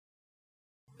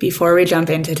Before we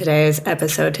jump into today's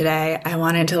episode today, I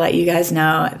wanted to let you guys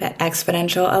know that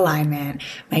Exponential Alignment,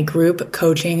 my group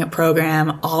coaching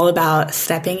program all about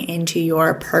stepping into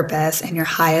your purpose and your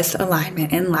highest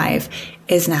alignment in life,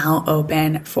 is now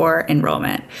open for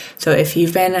enrollment. So if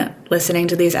you've been listening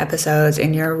to these episodes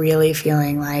and you're really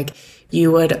feeling like you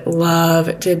would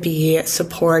love to be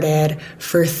supported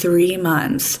for 3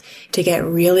 months to get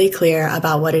really clear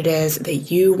about what it is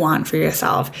that you want for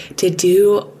yourself, to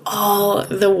do all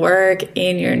the work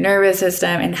in your nervous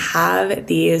system and have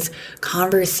these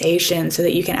conversations so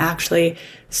that you can actually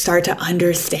start to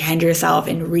understand yourself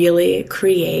and really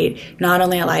create not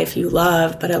only a life you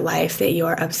love, but a life that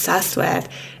you're obsessed with,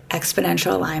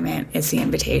 Exponential Alignment is the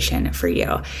invitation for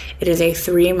you. It is a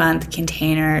 3-month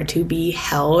container to be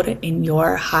held in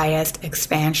your highest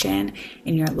expansion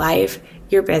in your life,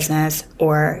 your business,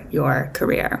 or your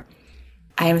career.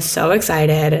 I am so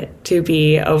excited to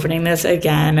be opening this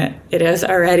again. It is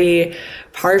already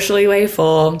partially way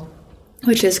full,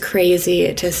 which is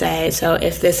crazy to say. So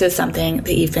if this is something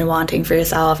that you've been wanting for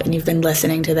yourself and you've been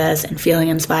listening to this and feeling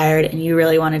inspired and you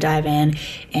really want to dive in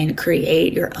and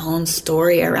create your own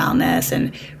story around this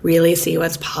and really see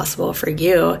what's possible for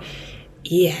you,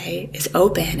 EA is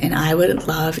open and I would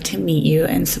love to meet you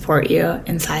and support you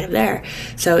inside of there.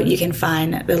 So you can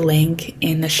find the link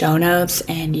in the show notes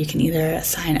and you can either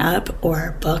sign up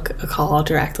or book a call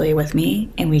directly with me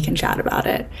and we can chat about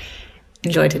it.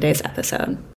 Enjoy today's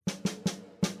episode.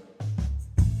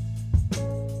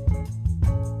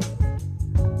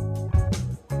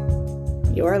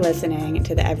 You're listening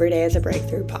to the Everyday is a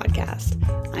Breakthrough podcast.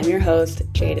 I'm your host,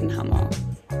 Jaden Hummel.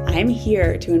 I'm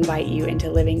here to invite you into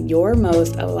living your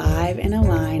most alive and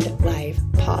aligned life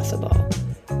possible.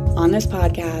 On this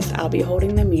podcast, I'll be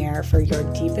holding the mirror for your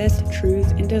deepest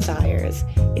truth and desires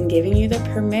and giving you the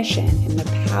permission and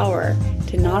the power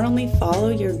to not only follow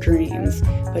your dreams,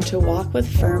 but to walk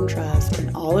with firm trust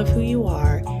in all of who you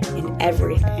are and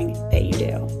everything that you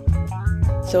do.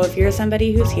 So if you're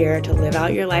somebody who's here to live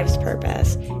out your life's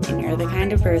purpose and you're the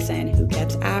kind of person who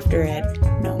gets after it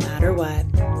no matter what,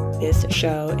 this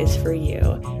show is for you,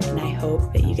 and I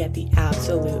hope that you get the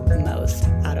absolute most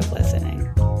out of listening.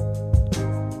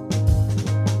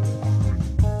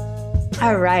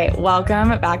 All right,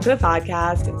 welcome back to the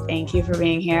podcast. Thank you for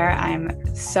being here.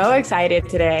 I'm so excited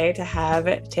today to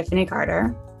have Tiffany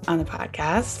Carter on the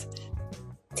podcast.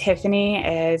 Tiffany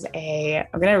is I'm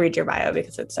going to read your bio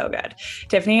because it's so good.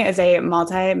 Tiffany is a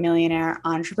multi-millionaire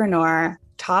entrepreneur,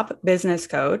 top business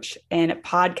coach, and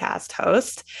podcast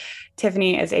host.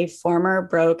 Tiffany is a former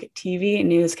broke TV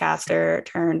newscaster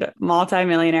turned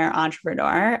multi-millionaire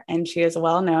entrepreneur, and she is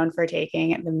well known for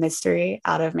taking the mystery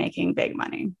out of making big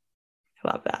money.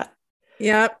 I love that.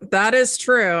 Yep, that is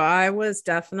true. I was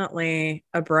definitely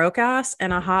a broke ass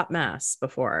and a hot mess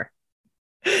before.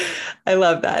 I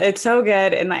love that. It's so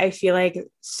good. And I feel like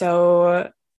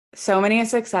so many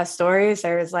success stories,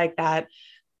 there's like that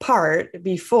part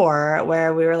before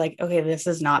where we were like, okay, this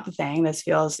is not the thing. This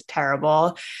feels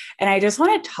terrible. And I just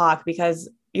want to talk because,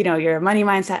 you know, you're a money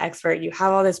mindset expert. You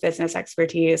have all this business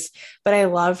expertise, but I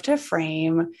love to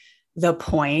frame the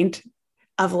point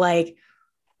of like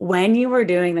when you were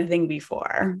doing the thing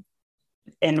before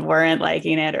and weren't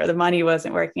liking it or the money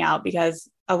wasn't working out, because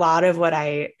a lot of what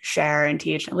I share and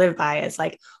teach and live by is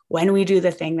like when we do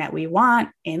the thing that we want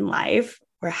in life,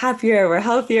 we're happier, we're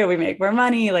healthier, we make more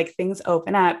money, like things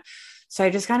open up. So I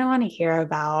just kind of want to hear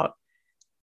about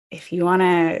if you want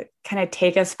to kind of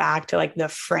take us back to like the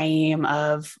frame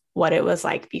of what it was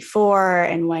like before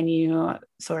and when you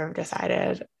sort of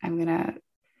decided I'm going to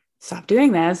stop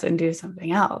doing this and do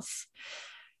something else.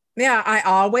 Yeah, I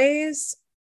always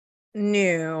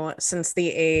knew since the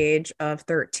age of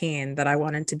 13 that I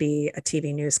wanted to be a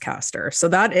TV newscaster. So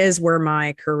that is where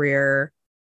my career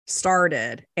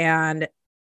started. And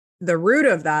the root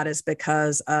of that is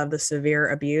because of the severe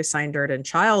abuse I endured in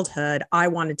childhood. I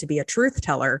wanted to be a truth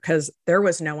teller because there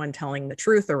was no one telling the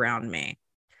truth around me.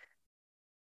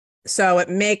 So it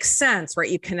makes sense, right?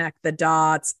 You connect the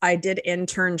dots. I did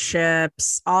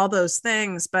internships, all those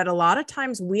things, but a lot of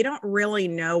times we don't really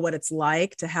know what it's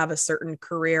like to have a certain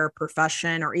career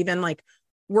profession or even like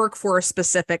work for a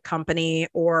specific company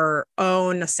or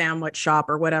own a sandwich shop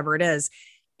or whatever it is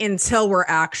until we're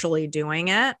actually doing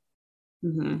it.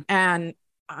 Mm-hmm. And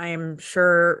I'm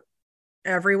sure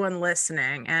everyone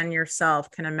listening and yourself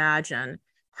can imagine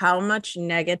how much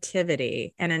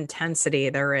negativity and intensity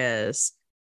there is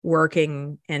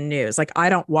working in news. Like, I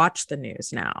don't watch the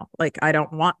news now. Like, I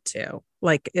don't want to.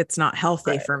 Like, it's not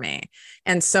healthy for me.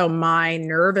 And so my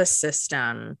nervous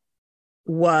system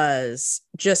was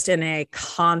just in a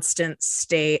constant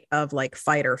state of like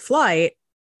fight or flight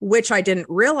which I didn't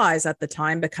realize at the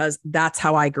time because that's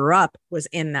how I grew up, was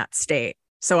in that state.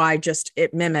 So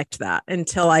it mimicked that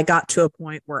until I got to a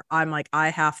point where I'm like, I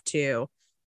have to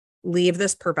leave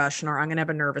this profession or I'm going to have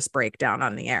a nervous breakdown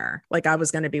on the air. Like I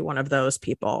was going to be one of those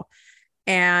people.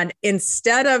 And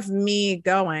instead of me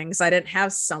going, because I didn't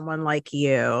have someone like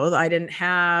you, I didn't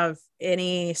have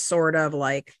any sort of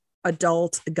like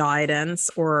adult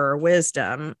guidance or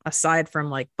wisdom aside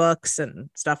from like books and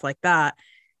stuff like that.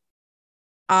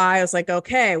 I was like,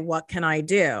 okay, what can I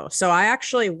do? So I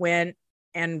actually went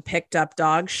and picked up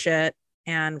dog shit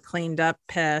and cleaned up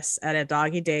piss at a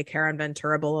doggy daycare on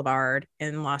Ventura Boulevard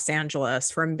in Los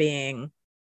Angeles from being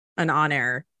an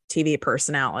on-air TV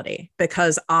personality,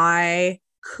 because I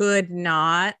could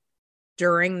not,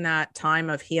 during that time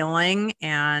of healing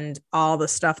and all the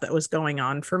stuff that was going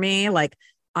on for me, like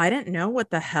I didn't know what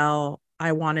the hell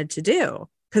I wanted to do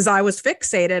because I was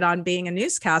fixated on being a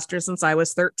newscaster since I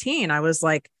was 13. I was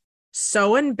like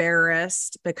so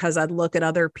embarrassed because I'd look at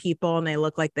other people and they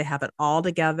look like they have it all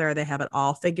together. They have it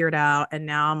all figured out. And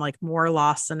now I'm like more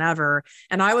lost than ever.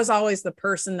 And I was always the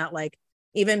person that like,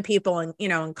 even people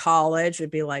in college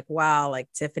would be like, wow, like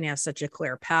Tiffany has such a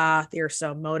clear path. You're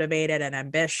so motivated and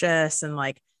ambitious. And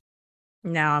like,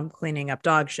 now I'm cleaning up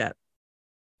dog shit.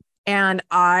 And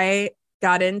I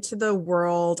got into the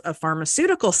world of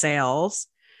pharmaceutical sales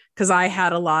because I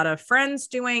had a lot of friends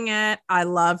doing it. I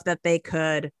loved that they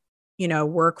could,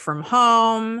 work from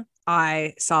home.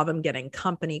 I saw them getting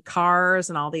company cars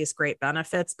and all these great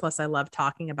benefits. Plus I love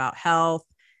talking about health.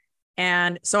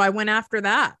 And so I went after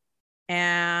that.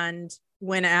 And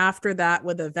went after that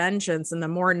with a vengeance. And the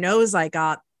more no's I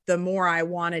got, the more I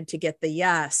wanted to get the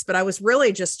yes. But I was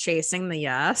really just chasing the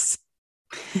yes.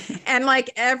 And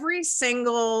like every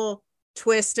single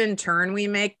twist and turn we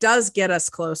make does get us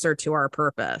closer to our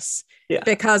purpose. Yeah.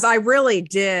 Because I really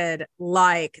did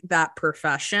like that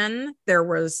profession. There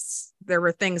were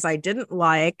things I didn't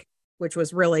like, which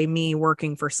was really me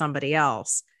working for somebody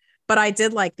else. But I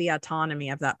did like the autonomy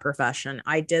of that profession.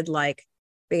 I did like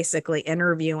basically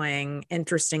interviewing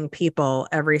interesting people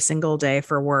every single day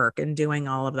for work and doing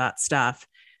all of that stuff.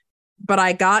 But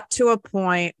I got to a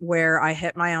point where I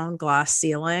hit my own glass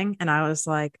ceiling and I was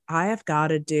like, I have got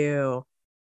to do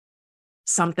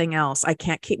something else. I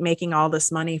can't keep making all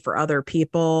this money for other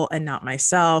people and not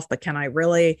myself, but can I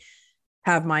really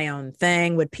have my own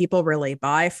thing? Would people really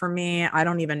buy from me? I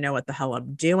don't even know what the hell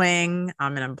I'm doing.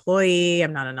 I'm an employee.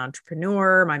 I'm not an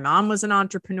entrepreneur. My mom was an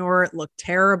entrepreneur. It looked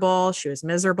terrible. She was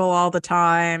miserable all the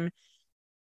time.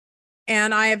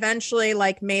 And I eventually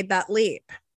like made that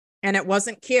leap and it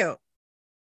wasn't cute.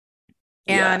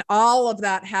 And all of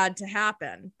that had to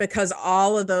happen because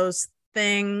all of those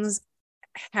things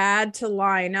had to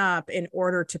line up in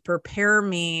order to prepare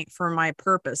me for my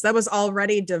purpose. That was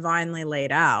already divinely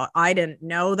laid out. I didn't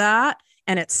know that.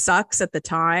 And it sucks at the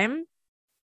time,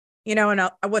 and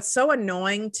what's so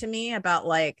annoying to me about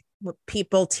like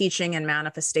people teaching and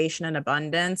manifestation and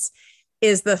abundance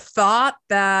is the thought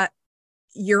that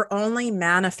you're only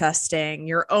manifesting,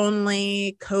 you're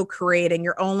only co-creating,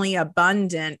 you're only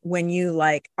abundant when you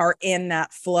like are in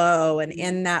that flow and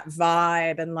in that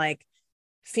vibe and like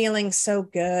feeling so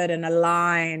good and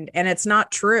aligned. And it's not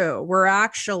true. We're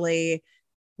actually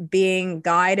being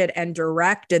guided and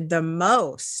directed the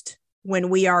most when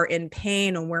we are in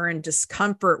pain, when we're in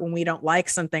discomfort, when we don't like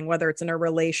something, whether it's in a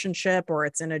relationship or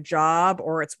it's in a job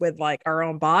or it's with like our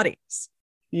own bodies.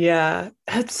 Yeah,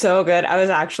 that's so good. I was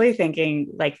actually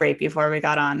thinking like right before we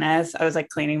got on this, I was like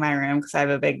cleaning my room because I have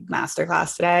a big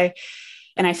masterclass today.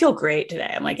 And I feel great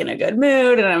today. I'm like in a good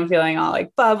mood and I'm feeling all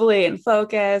like bubbly and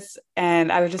focused.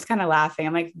 And I was just kind of laughing.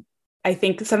 I'm like, I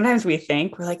think sometimes we're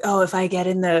like, oh, if I get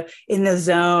in the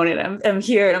zone and I'm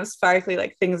here and I'm sparkly,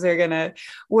 like things are gonna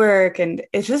work. And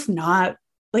it's just not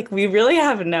like, we really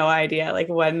have no idea like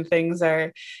when things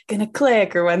are gonna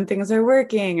click or when things are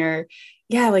working or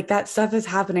like that stuff is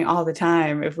happening all the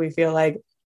time. If we feel like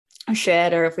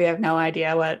shit or if we have no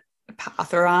idea what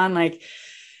path we're on, like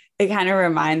it kind of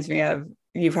reminds me of,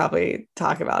 you probably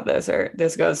talk about this or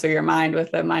this goes through your mind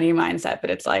with the money mindset, but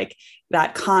it's like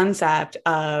that concept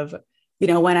of,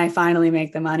 when I finally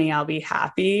make the money, I'll be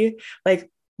happy.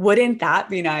 Like, wouldn't that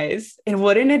be nice? And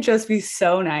wouldn't it just be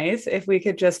so nice if we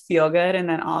could just feel good? And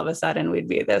then all of a sudden we'd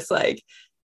be this like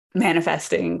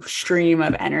manifesting stream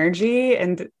of energy.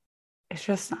 And it's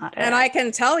just not it. And I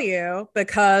can tell you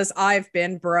because I've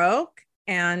been broke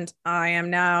and I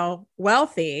am now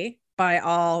wealthy by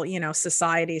all,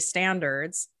 society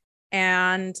standards.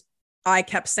 And I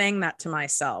kept saying that to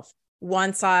myself.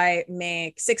 once I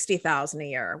make 60,000 a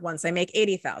year, once I make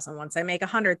 80,000, once I make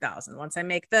 100,000, once I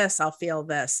make this, I'll feel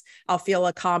this. I'll feel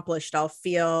accomplished. I'll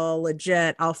feel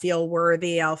legit. I'll feel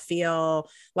worthy. I'll feel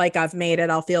like I've made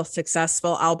it. I'll feel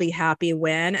successful. I'll be happy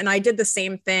when. And I did the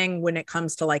same thing when it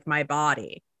comes to like my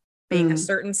body being a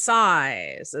certain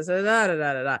size.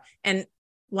 And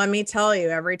let me tell you,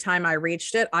 every time I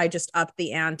reached it, I just upped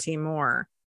the ante more.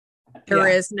 There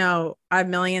is no, I have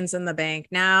millions in the bank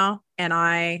now. And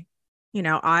I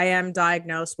am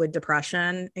diagnosed with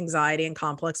depression, anxiety, and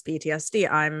complex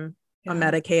PTSD. I'm a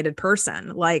medicated person.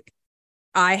 Like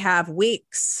I have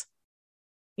weeks,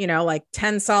 like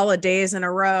 10 solid days in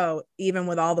a row, even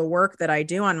with all the work that I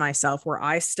do on myself, where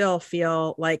I still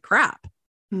feel like crap.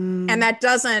 And that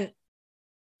doesn't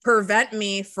prevent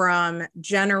me from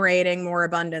generating more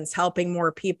abundance, helping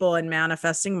more people, and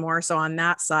manifesting more. So on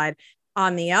that side,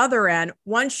 on the other end,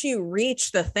 once you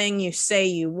reach the thing you say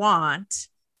you want,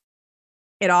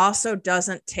 it also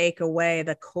doesn't take away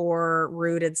the core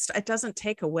rooted stuff. It doesn't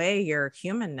take away your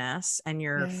humanness and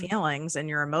your feelings and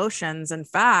your emotions. In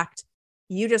fact,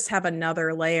 you just have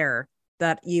another layer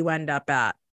that you end up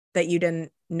at that you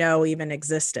didn't know even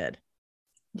existed.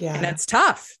 Yeah. And it's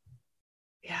tough.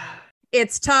 Yeah.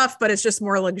 It's tough, but it's just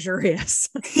more luxurious.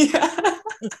 Yeah.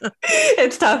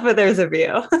 It's tough, but there's a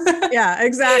view. Yeah,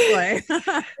 exactly.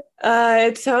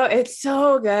 It's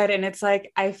so good. And it's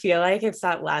like, I feel like it's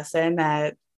that lesson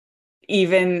that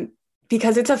even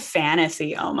because it's a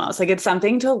fantasy almost, like it's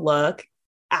something to look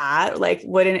at, like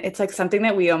it's like something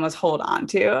that we almost hold on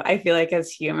to. I feel like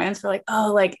as humans, we're like,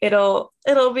 oh, like it'll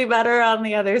be better on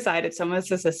the other side. It's almost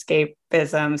this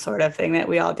escapism sort of thing that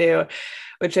we all do,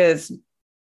 which is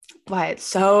why it's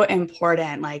so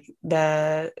important. Like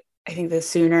I think the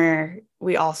sooner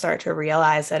we all start to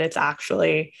realize that it's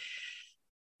actually,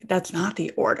 that's not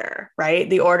the order, right?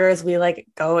 The order is we like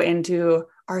go into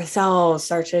ourselves,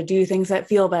 start to do things that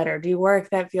feel better, do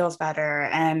work that feels better.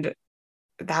 And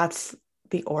that's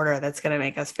the order that's going to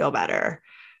make us feel better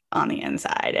on the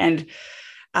inside. And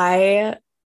I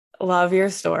love your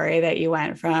story that you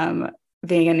went from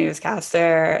being a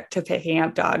newscaster to picking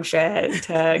up dog shit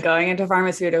to going into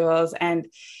pharmaceuticals. And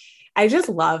I just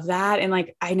love that. And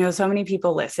like, I know so many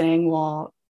people listening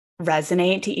will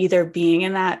resonate to either being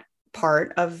in that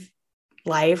part of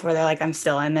life where they're like, I'm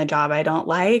still in the job I don't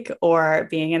like, or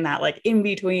being in that like in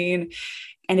between.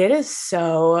 And it is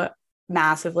so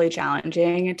massively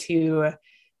challenging to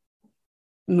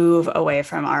move away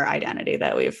from our identity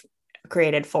that we've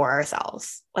created for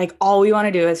ourselves. Like all we want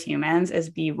to do as humans is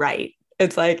be right.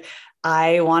 It's like,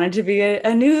 I wanted to be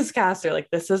a newscaster. Like,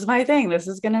 this is my thing. This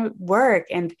is going to work.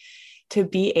 And to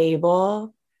be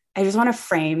able, I just want to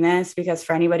frame this because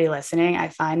for anybody listening, I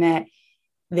find that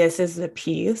this is the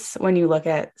piece when you look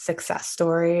at success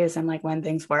stories and like when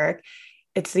things work,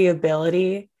 it's the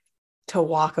ability to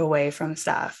walk away from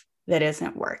stuff that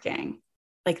isn't working.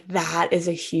 Like that is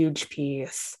a huge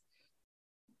piece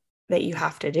that you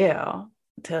have to do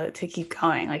to keep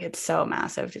going. Like it's so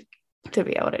massive to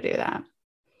be able to do that.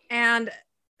 And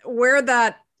where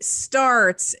that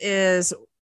starts is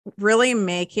really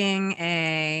making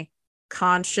a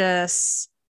conscious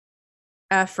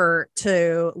effort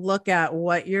to look at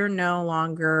what you're no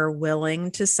longer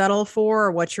willing to settle for,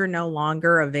 or what you're no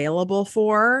longer available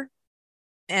for.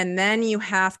 And then you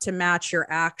have to match your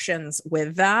actions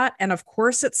with that. And of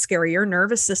course, it's scary. Your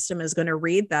nervous system is going to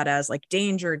read that as like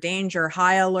danger, danger,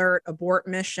 high alert, abort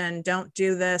mission, don't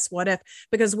do this. What if?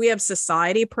 Because we have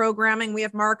society programming, we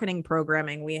have marketing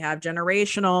programming, we have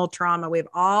generational trauma, we have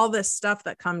all this stuff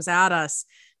that comes at us,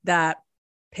 that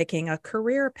picking a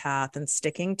career path and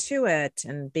sticking to it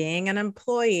and being an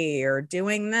employee or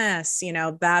doing this,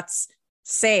 that's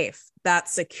safe,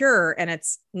 that's secure. And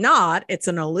it's not, it's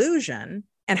an illusion.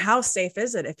 And how safe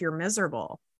is it if you're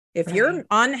miserable? If you're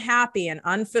unhappy and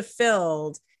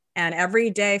unfulfilled and every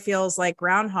day feels like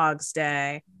Groundhog's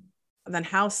Day, then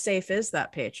how safe is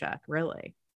that paycheck,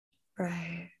 really?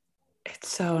 Right. It's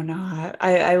so not.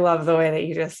 I love the way that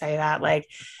you just say that. Like,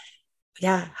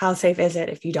 yeah, how safe is it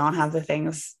if you don't have the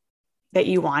things that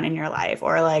you want in your life?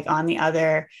 Or like on the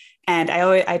other end,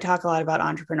 I talk a lot about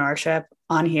entrepreneurship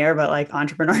on here, but like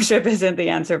entrepreneurship isn't the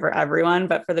answer for everyone,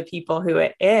 but for the people who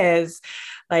it is,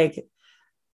 like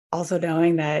also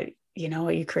knowing that,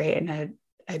 what you create in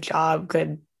a job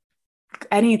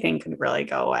anything could really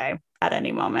go away at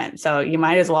any moment. So you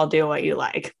might as well do what you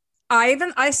like.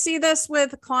 I see this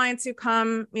with clients who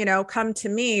come to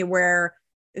me where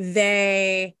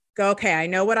they go, okay, I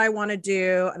know what I want to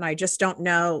do. And I just don't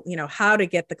know, how to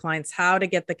get the clients, how to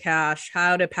get the cash,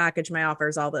 how to package my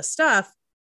offers, all this stuff.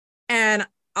 And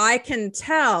I can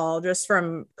tell just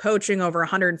from coaching over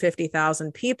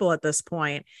 150,000 people at this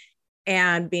point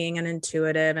and being an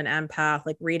intuitive and empath,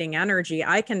 like reading energy,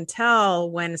 I can tell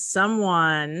when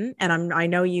someone, and I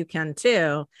know you can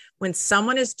too, when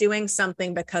someone is doing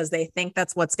something because they think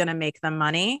that's what's going to make them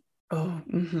money. Oh,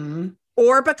 mm-hmm.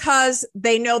 Or because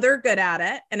they know they're good at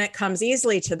it and it comes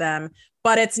easily to them,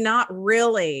 but it's not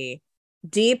really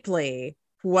deeply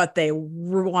what they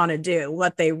want to do.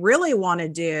 What they really want to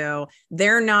do,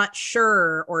 they're not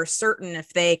sure or certain if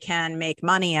they can make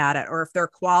money at it or if they're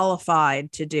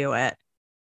qualified to do it.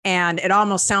 And it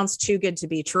almost sounds too good to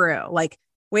be true. Like,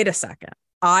 wait a second.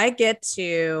 I get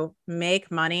to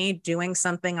make money doing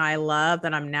something I love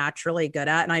that I'm naturally good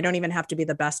at. And I don't even have to be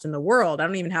the best in the world. I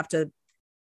don't even have to,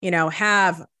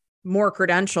 have more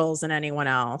credentials than anyone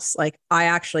else. Like, I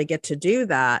actually get to do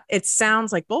that. It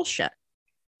sounds like bullshit.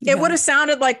 Yeah. It would have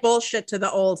sounded like bullshit to the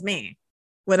old me,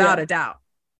 without a doubt.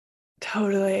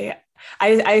 Totally.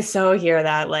 I so hear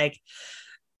that. Like,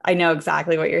 I know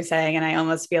exactly what you're saying. And I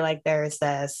almost feel like there's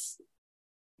this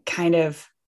kind of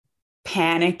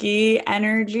panicky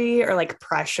energy or like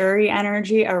pressury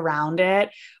energy around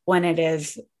it when it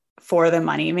is for the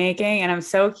money making. And I'm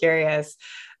so curious,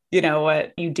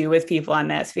 what you do with people on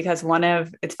this, because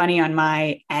it's funny, on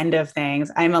my end of things,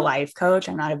 I'm a life coach.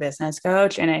 I'm not a business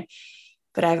coach.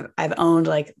 But I've owned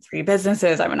like 3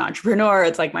 businesses. I'm an entrepreneur.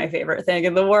 It's like my favorite thing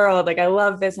in the world. Like, I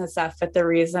love business stuff. But the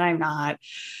reason I'm not,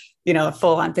 a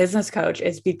full-on business coach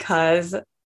is because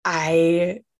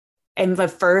I am the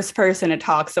first person to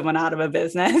talk someone out of a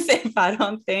business if I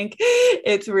don't think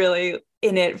it's really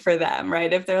in it for them,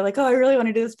 right? If they're like, oh, I really want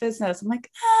to do this business, I'm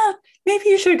like, maybe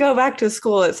you should go back to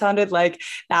school. It sounded like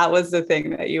that was the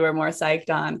thing that you were more psyched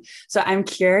on. So I'm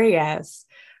curious,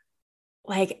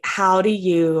 like, how do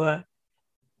you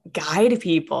guide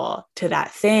people to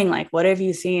that thing? Like, what have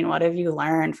you seen? What have you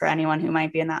learned for anyone who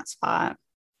might be in that spot?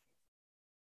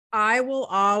 I will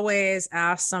always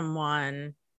ask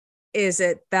someone, is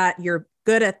it that you're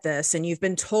good at this and you've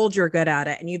been told you're good at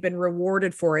it and you've been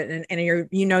rewarded for it and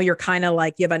you're kind of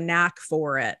like you have a knack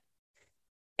for it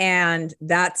and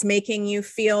that's making you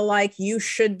feel like you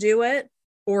should do it?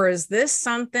 Or is this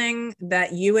something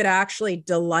that you would actually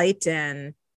delight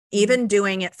in, even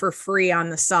doing it for free on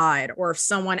the side? Or if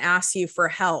someone asks you for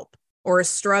help or is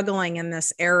struggling in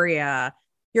this area,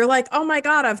 you're like, oh my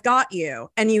God, I've got you.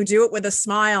 And you do it with a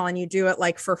smile and you do it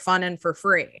like for fun and for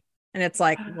free. And it's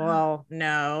like, well,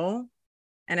 no.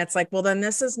 And it's like, well, then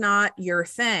this is not your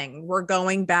thing. We're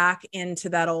going back into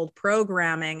that old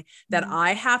programming that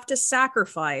I have to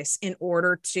sacrifice in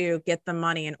order to get the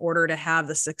money, in order to have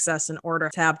the success, in order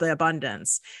to have the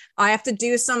abundance. I have to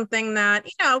do something that,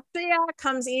 it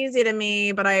comes easy to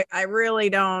me, but I really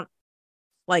don't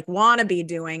like want to be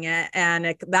doing it.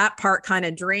 And that part kind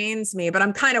of drains me, but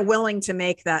I'm kind of willing to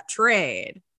make that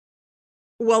trade.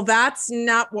 Well, that's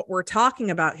not what we're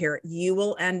talking about here. You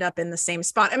will end up in the same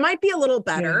spot. It might be a little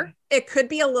better. Yeah. It could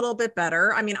be a little bit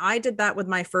better. I mean, I did that with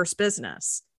my first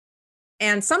business.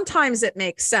 And sometimes it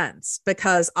makes sense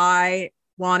because I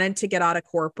wanted to get out of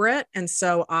corporate. And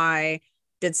so I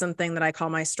did something that I call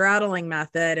my straddling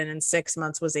method. And in 6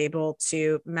 months was able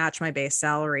to match my base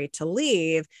salary to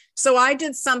leave. So I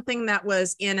did something that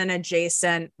was in an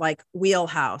adjacent like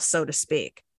wheelhouse, so to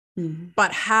speak.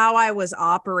 But how I was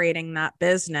operating that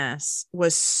business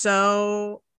was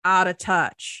so out of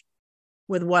touch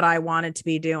with what I wanted to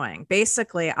be doing.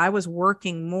 Basically, I was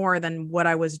working more than what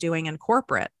I was doing in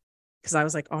corporate because I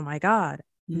was like, oh my God,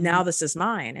 now this is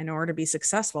mine. In order to be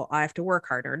successful, I have to work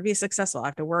hard. In order to be successful, I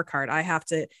have to work hard. I have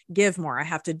to give more. I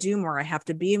have to do more. I have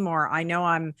to be more. I know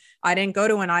I didn't go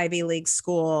to an Ivy League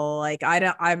school. Like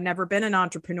I've never been an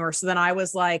entrepreneur. So then I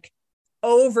was like,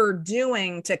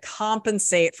 overdoing to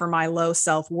compensate for my low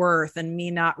self-worth and me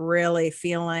not really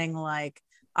feeling like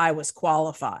I was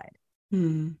qualified.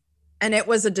 And it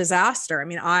was a disaster. I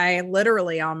mean, I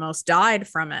literally almost died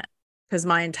from it because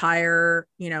my entire,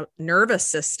 nervous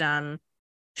system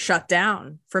shut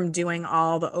down from doing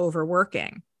all the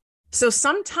overworking. So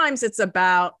sometimes it's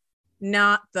about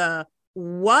not the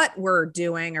what we're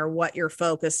doing or what you're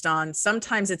focused on.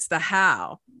 Sometimes it's the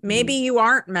how. Maybe you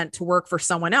aren't meant to work for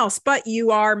someone else, but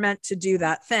you are meant to do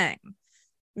that thing.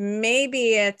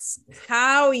 Maybe it's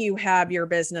how you have your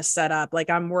business set up.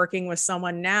 Like I'm working with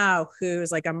someone now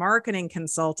who's like a marketing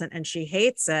consultant and she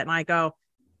hates it. And I go,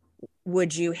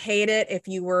 would you hate it if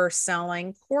you were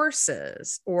selling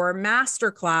courses or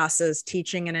master classes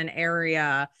teaching in an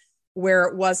area where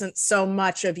it wasn't so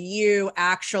much of you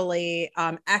actually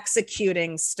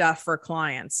executing stuff for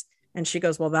clients? And she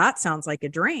goes, well, that sounds like a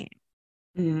dream.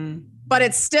 But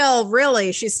it's still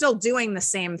really, she's still doing the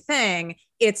same thing,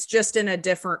 It's just in a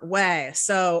different way.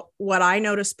 So what I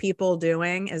notice people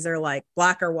doing is they're like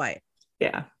black or white.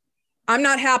 Yeah. I'm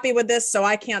not happy with this, so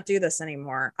I can't do this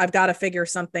anymore. I've got to figure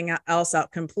something else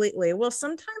out completely. Well,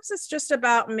 sometimes it's just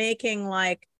about making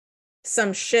like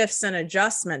some shifts and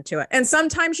adjustment to it. And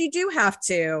sometimes you do have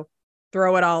to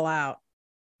throw it all out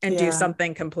and do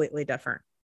something completely different.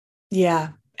 Yeah.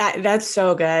 That's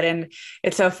so good. And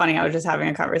it's so funny. I was just having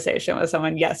a conversation with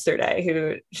someone yesterday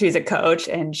who she's a coach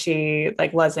and she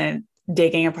like wasn't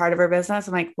digging a part of her business.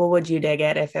 I'm like, well, would you dig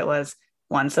it if it was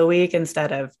once a week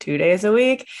instead of 2 days a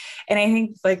week? And I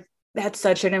think like that's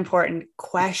such an important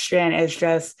question, is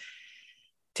just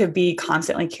to be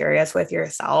constantly curious with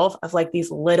yourself of like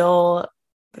these little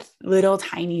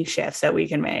tiny shifts that we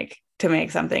can make to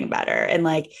make something better. And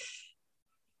like,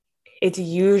 it's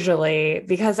usually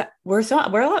because we're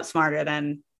a lot smarter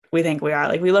than we think we are.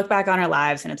 Like we look back on our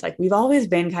lives and it's like, we've always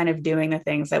been kind of doing the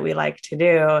things that we like to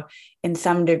do in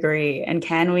some degree. And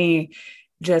can we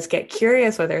just get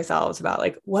curious with ourselves about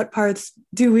like, what parts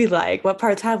do we like? What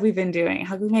parts have we been doing?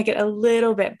 How can we make it a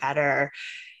little bit better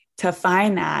to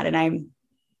find that? And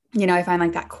I find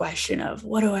like that question of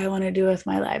what do I want to do with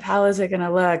my life? How is it going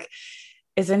to look?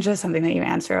 Isn't just something that you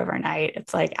answer overnight.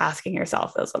 It's like asking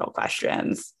yourself those little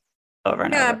questions over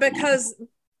and over. Yeah, because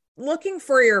looking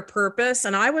for your purpose,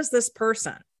 and I was this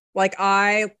person. Like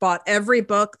I bought every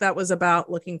book that was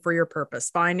about looking for your purpose,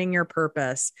 finding your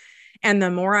purpose. And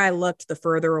the more I looked, the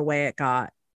further away it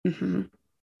got. Mm-hmm.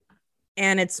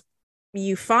 And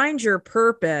you find your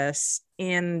purpose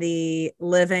in the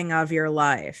living of your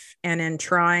life and in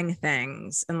trying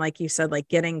things. And like you said, like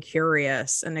getting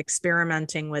curious and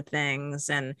experimenting with things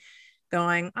and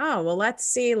going, oh, well, let's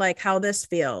see like how this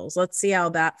feels. Let's see how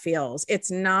that feels.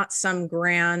 It's not some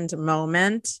grand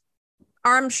moment.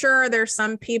 I'm sure there's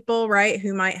some people, right,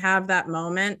 who might have that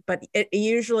moment, but it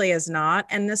usually is not.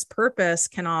 And this purpose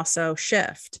can also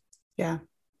shift. Yeah.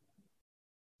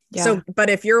 So, but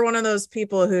if you're one of those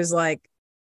people who's like,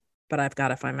 but I've got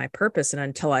to find my purpose. And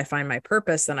until I find my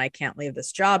purpose, then I can't leave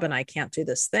this job and I can't do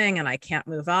this thing and I can't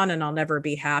move on and I'll never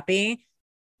be happy.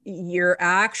 You're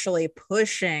actually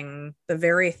pushing the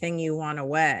very thing you want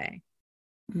away.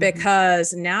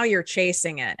 Because now you're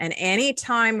chasing it. And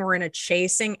anytime we're in a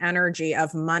chasing energy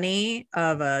of money,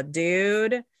 of a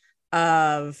dude,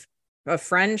 of a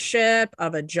friendship,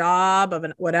 of a job, of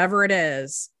whatever it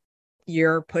is,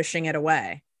 you're pushing it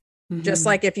away. Just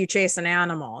like if you chase an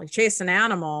animal,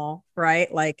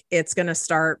 right? Like it's going to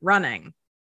start running.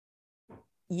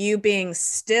 You being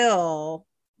still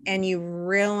and you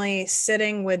really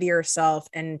sitting with yourself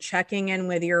and checking in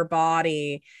with your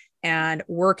body and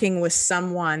working with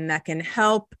someone that can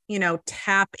help,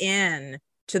 tap in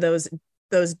to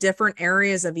those different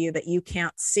areas of you that you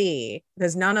can't see,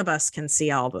 because none of us can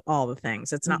see all the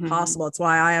things. It's not possible. It's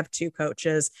why I have 2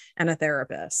 coaches and a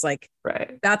therapist. Like,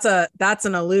 right. That's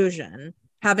an illusion.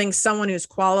 Having someone who's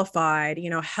qualified,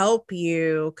 help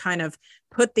you kind of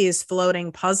put these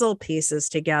floating puzzle pieces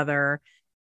together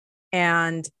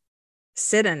and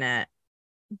sit in it.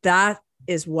 That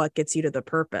is what gets you to the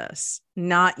purpose,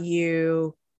 not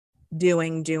you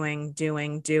doing,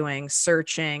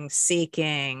 searching,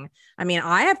 seeking. I mean,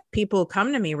 I have people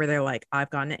come to me where they're like, I've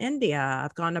gone to India,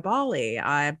 I've gone to Bali,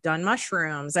 I've done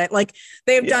mushrooms.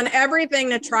 They've done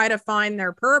everything to try to find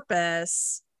their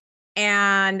purpose.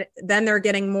 And then they're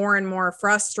getting more and more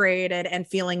frustrated and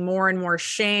feeling more and more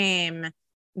shame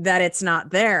that it's not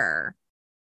there.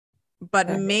 But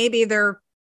maybe their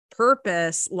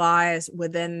purpose lies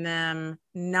within them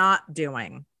not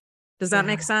doing. Does that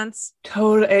make sense?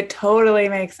 It totally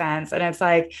makes sense. And it's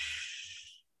like,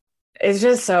 it's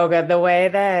just so good. The way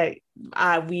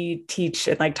that we teach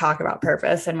and like talk about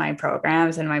purpose in my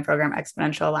programs and my program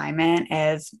Exponential Alignment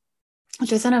is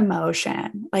just an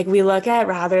emotion. Like we look at,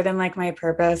 rather than like my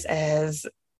purpose is,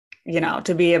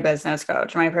 to be a business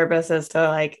coach. My purpose is to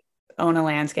like own a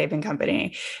landscaping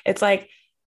company. It's like,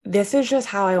 this is just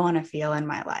how I want to feel in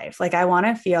my life. Like I want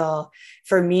to feel,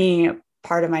 for me,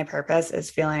 part of my purpose is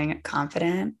feeling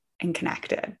confident and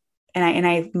connected. And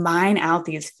I mine out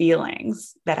these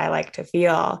feelings that I like to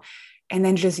feel and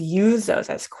then just use those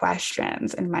as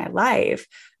questions in my life.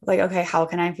 Like, okay, how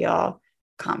can I feel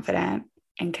confident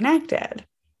and connected?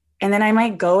 And then I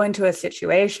might go into a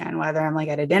situation, whether I'm like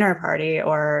at a dinner party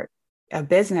or a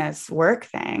business work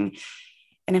thing.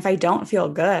 And if I don't feel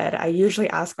good, I usually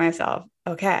ask myself,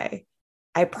 okay,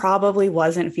 I probably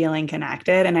wasn't feeling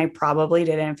connected and I probably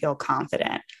didn't feel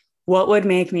confident. What would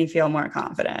make me feel more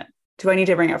confident? Do I need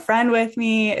to bring a friend with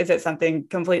me? Is it something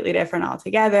completely different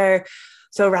altogether?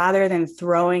 So rather than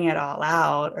throwing it all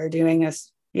out or doing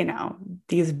this,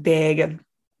 these big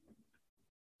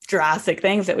drastic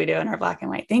things that we do in our black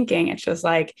and white thinking. It's just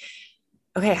like,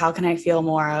 okay, how can I feel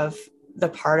more of the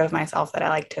part of myself that I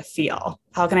like to feel?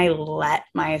 How can I let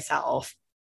myself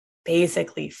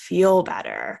basically feel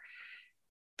better?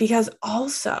 Because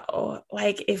also,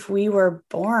 like, if we were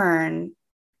born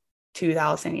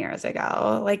 2000 years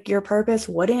ago, like, your purpose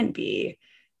wouldn't be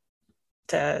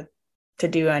to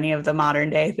do any of the modern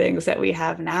day things that we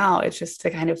have now. It's just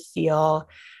to kind of feel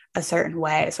a certain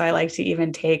way. So I like to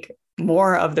even take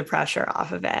more of the pressure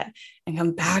off of it and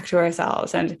come back to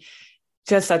ourselves. And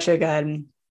just such a good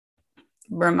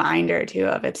reminder too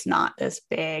of, it's not this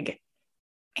big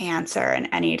answer. And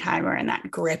anytime we're in that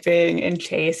gripping and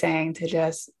chasing, to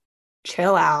just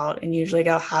chill out and usually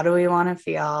go, how do we want to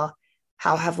feel?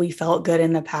 How have we felt good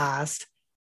in the past?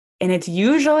 And it's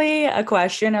usually a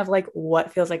question of like,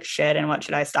 what feels like shit and what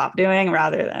should I stop doing,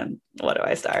 rather than what do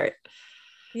I start?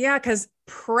 Yeah, because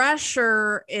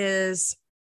pressure is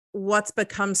what's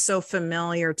become so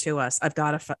familiar to us. I've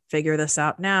got to figure this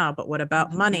out now, but what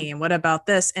about money? And what about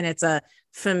this? And it's a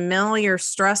familiar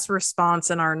stress response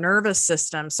in our nervous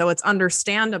system. So it's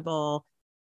understandable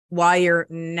why you're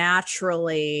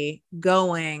naturally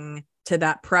going to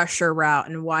that pressure route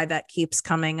and why that keeps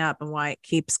coming up and why it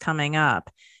keeps coming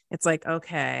up. It's like,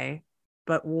 okay,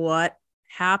 but what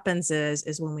happens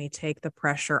is when we take the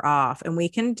pressure off, and we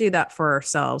can do that for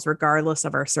ourselves, regardless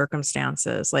of our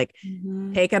circumstances, like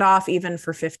take it off even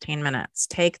for 15 minutes,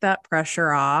 take that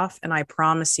pressure off. And I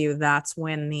promise you, that's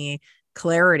when the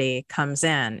clarity comes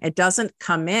in. It doesn't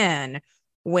come in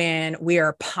when we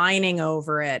are pining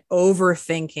over it,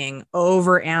 overthinking,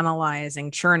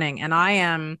 overanalyzing, churning. And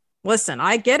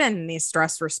I get in these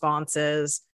stress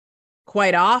responses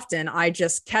quite often. I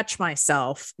just catch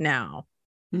myself now.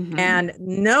 And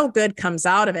no good comes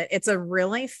out of it. It's a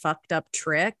really fucked up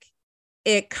trick.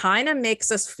 It kind of makes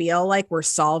us feel like we're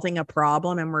solving a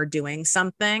problem and we're doing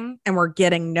something and we're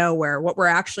getting nowhere. What we're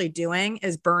actually doing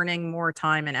is burning more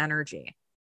time and energy.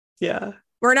 Yeah.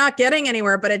 We're not getting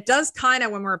anywhere, but it does kind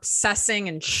of, when we're obsessing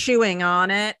and chewing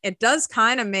on it, it does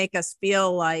kind of make us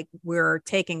feel like we're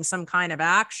taking some kind of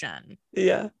action.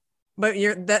 Yeah. But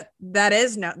there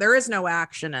is no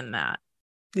action in that.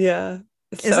 Yeah.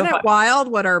 Isn't it wild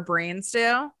what our brains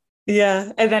do?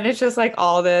 Yeah. And then it's just like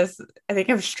all this, I think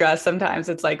of stress sometimes,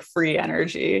 it's like free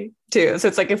energy too. So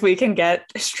it's like, if we can get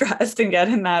stressed and get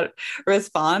in that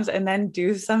response and then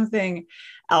do something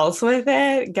else with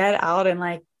it, get out and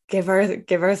like give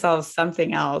ourselves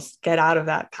something else, get out of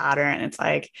that pattern. It's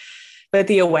like, but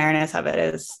the awareness of it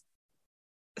is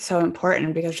so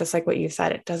important, because just like what you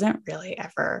said, it doesn't really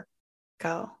ever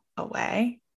go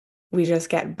away. We just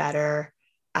get better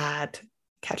at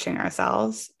catching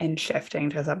ourselves and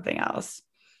shifting to something else.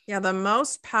 Yeah, the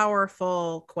most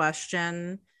powerful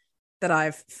question that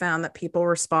I've found that people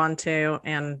respond to,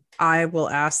 and I will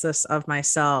ask this of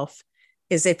myself,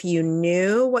 is if you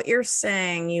knew what you're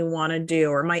saying you want to do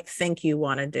or might think you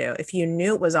want to do, if you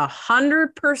knew it was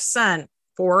 100%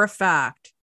 for a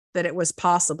fact that it was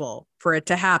possible for it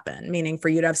to happen, meaning for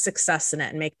you to have success in it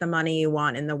and make the money you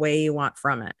want in the way you want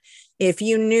from it, if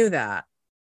you knew that,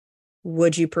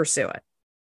 would you pursue it?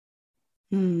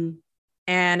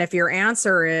 And if your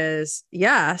answer is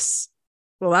yes,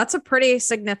 well, that's a pretty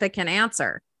significant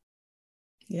answer.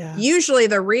 Yeah. Usually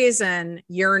the reason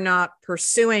you're not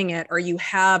pursuing it, or you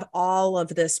have all of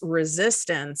this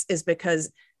resistance, is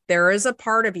because there is a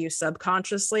part of you,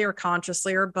 subconsciously or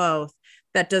consciously or both,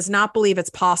 that does not believe it's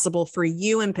possible for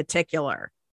you in particular.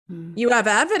 You have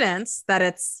evidence that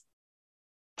it's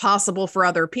possible for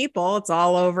other people. It's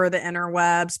all over the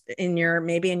interwebs,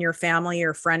 maybe in your family,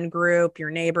 your friend group, your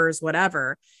neighbors,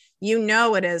 whatever. You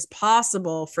know it is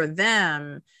possible for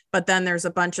them, but then there's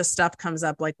a bunch of stuff comes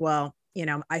up like, well,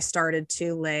 I started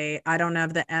too late. I don't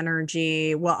have the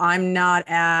energy. Well, I'm not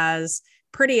as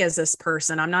pretty as this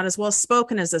person. I'm not as well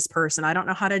spoken as this person. I don't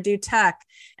know how to do tech.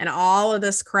 And all of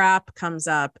this crap comes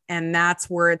up. And that's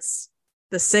where it's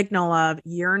the signal of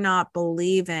you're not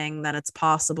believing that it's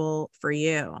possible for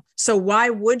you. So why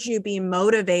would you be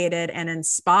motivated and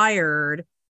inspired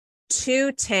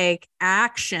to take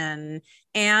action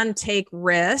and take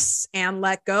risks and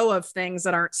let go of things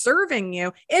that aren't serving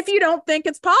you if you don't think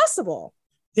it's possible?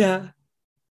 Yeah.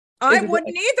 I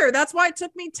wouldn't either. That's why it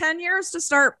took me 10 years to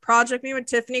start Project Me with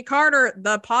Tiffany Carter,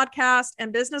 the podcast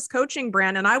and business coaching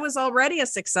brand. And I was already a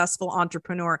successful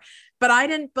entrepreneur, but I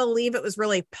didn't believe it was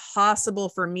really possible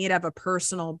for me to have a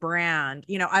personal brand.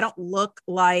 I don't look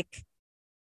like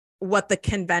what the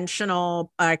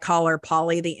conventional, I call her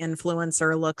Polly, the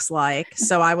influencer, looks like.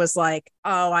 So I was like,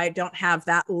 oh, I don't have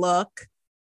that look.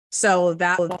 So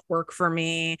that won't work for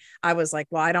me. I was like,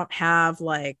 well, I don't have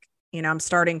like I'm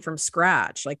starting from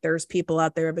scratch. Like there's people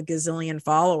out there with a gazillion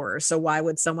followers. So why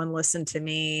would someone listen to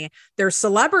me? There's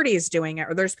celebrities doing it,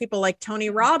 or there's people like Tony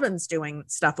Robbins doing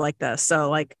stuff like this. So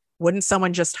like, wouldn't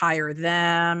someone just hire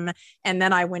them? And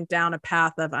then I went down a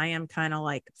path of, I am kind of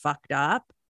like fucked up.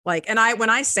 Like, and when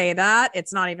I say that,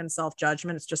 it's not even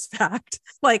self-judgment. It's just fact.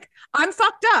 Like I'm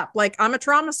fucked up. Like I'm a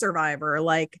trauma survivor.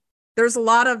 Like there's a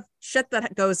lot of shit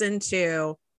that goes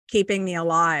into keeping me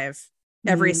alive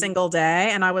every single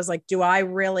day. And I was like, do I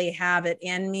really have it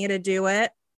in me to do it?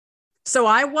 So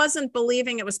I wasn't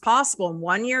believing it was possible. And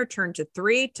 1 year turned to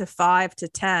 3 to 5 to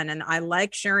 10. And I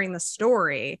like sharing the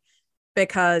story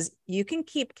because you can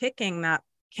keep kicking that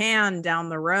can down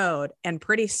the road. And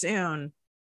pretty soon,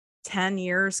 10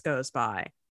 years goes by.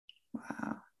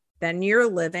 Wow. Then you're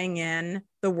living in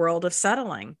the world of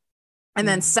settling. And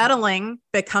then settling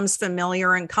becomes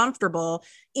familiar and comfortable,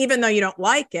 even though you don't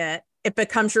like it. It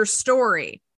becomes your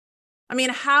story. I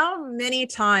mean, how many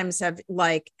times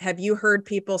have you heard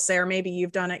people say, or maybe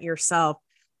you've done it yourself,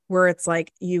 where it's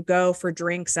like you go for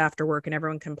drinks after work and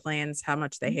everyone complains how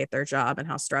much they hate their job and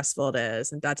how stressful it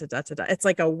is and da da da da da. It's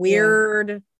like a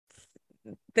weird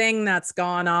thing that's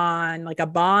gone on, like a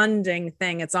bonding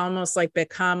thing. It's almost like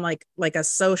become like a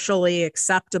socially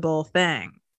acceptable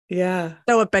thing. Yeah.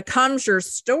 So it becomes your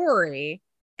story.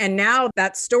 And now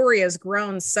that story has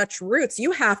grown such roots.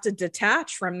 You have to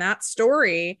detach from that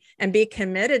story and be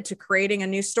committed to creating a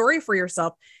new story for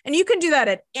yourself. And you can do that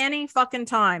at any fucking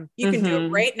time. You can do it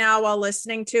right now while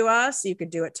listening to us. You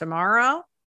could do it tomorrow.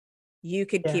 You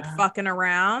could keep fucking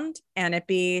around and it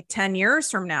be 10 years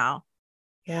from now.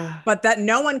 Yeah. But that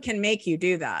no one can make you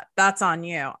do that. That's on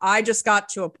you. I just got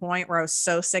to a point where I was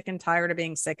so sick and tired of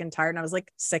being sick and tired. And I was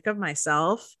like sick of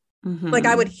myself. Like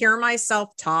I would hear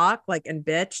myself talk like and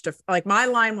bitch to like my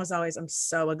line was always, I'm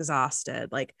so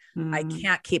exhausted. Like I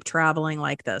can't keep traveling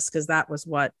like this because that was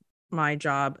what my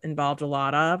job involved a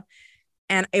lot of.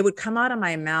 And it would come out of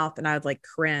my mouth and I would like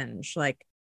cringe like,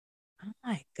 oh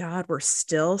my God, we're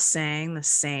still saying the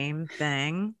same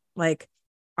thing. Like,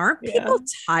 aren't people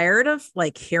tired of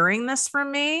like hearing this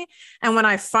from me? And when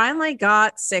I finally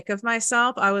got sick of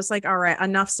myself, I was like, all right,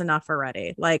 enough's enough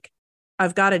already. Like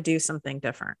I've got to do something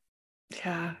different.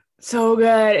 Yeah. So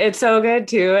good. It's so good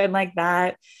too. And like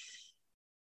that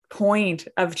point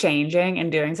of changing and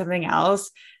doing something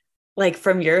else, like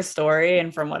from your story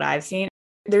and from what I've seen,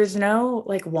 there's no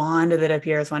like wand that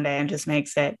appears one day and just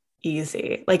makes it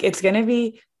easy. Like it's going to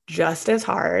be just as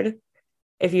hard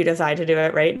if you decide to do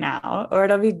it right now, or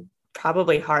it'll be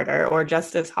probably harder or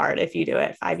just as hard if you do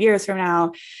it 5 years from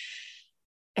now.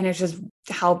 And it's just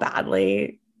how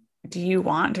badly do you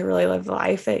want to really live the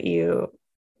life that you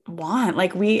want?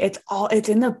 Like it's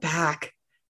in the back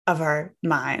of our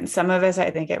minds. Some of us,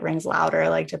 I think it rings louder,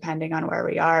 like depending on where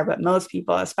we are, but most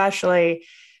people, especially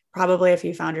probably if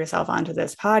you found yourself onto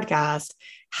this podcast,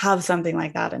 have something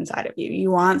like that inside of you.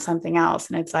 You want something else.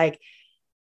 And it's like,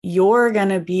 you're going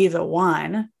to be the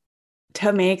one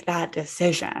to make that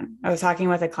decision. I was talking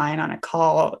with a client on a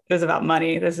call. It was about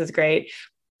money. This is great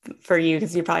for you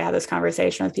because you probably have this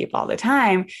conversation with people all the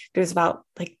time. It was about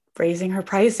like raising her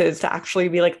prices to actually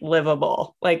be like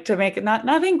livable, like to make it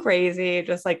nothing crazy,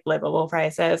 just like livable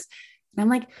prices. And I'm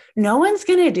like, no one's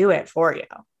going to do it for you.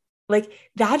 Like,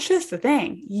 that's just the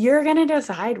thing. You're going to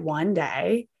decide one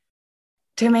day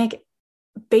to make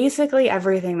basically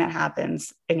everything that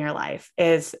happens in your life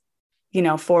is,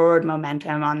 forward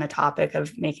momentum on the topic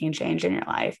of making change in your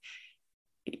life.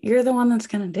 You're the one that's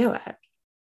going to do it.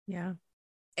 Yeah.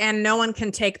 And no one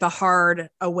can take the hard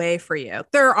away for you.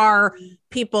 There are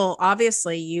people,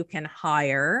 obviously, you can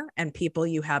hire and people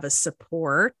you have as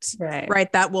support,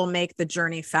 right? That will make the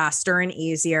journey faster and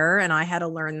easier. And I had to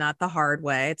learn that the hard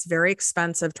way. It's very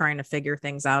expensive trying to figure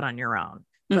things out on your own.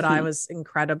 But I was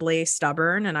incredibly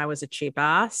stubborn and I was a cheap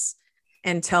ass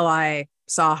until I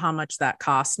saw how much that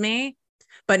cost me.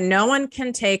 But no one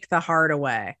can take the hard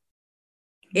away.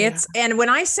 And when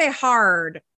I say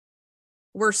hard,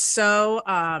 we're so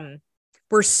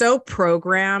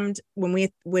programmed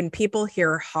when people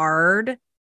hear hard,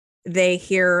 they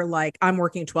hear like I'm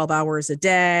working 12 hours a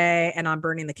day and I'm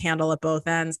burning the candle at both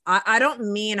ends. I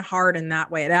don't mean hard in that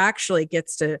way. It actually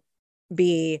gets to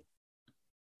be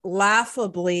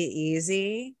laughably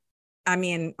easy. I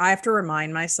mean, I have to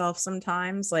remind myself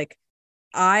sometimes, like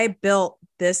I built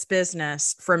this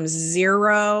business from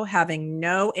zero, having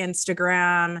no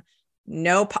Instagram,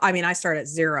 I started at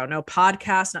zero, no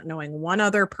podcast, not knowing one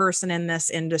other person in this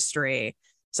industry.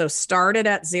 So started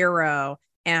at zero.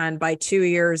 And by 2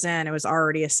 years in, it was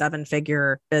already a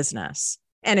 7-figure business.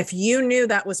 And if you knew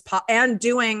that was and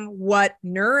doing what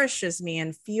nourishes me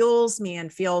and fuels me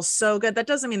and feels so good, that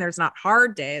doesn't mean there's not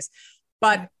hard days,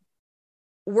 but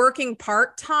working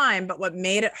part-time. But what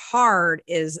made it hard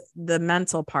is the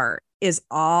mental part, is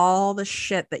all the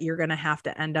shit that you're going to have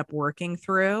to end up working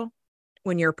through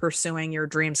when you're pursuing your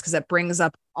dreams, because it brings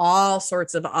up all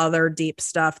sorts of other deep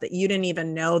stuff that you didn't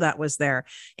even know that was there.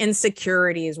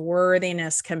 Insecurities,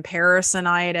 worthiness,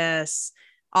 comparisonitis,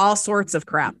 all sorts of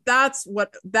crap. That's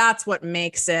what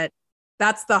makes it,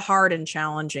 that's the hard and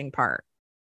challenging part.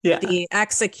 Yeah. The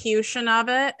execution of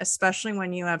it, especially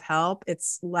when you have help,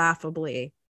 it's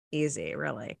laughably easy,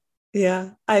 really.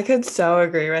 Yeah, I could so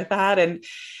agree with that. And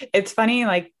it's funny,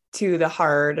 like, to the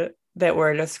hard that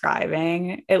we're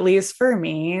describing, at least for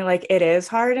me, like, it is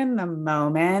hard in the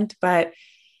moment, but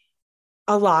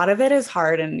a lot of it is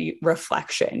hard in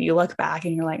reflection. You look back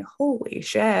and you're like, holy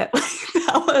shit,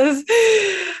 I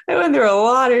went through a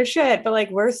lot of shit, but like,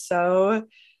 we're so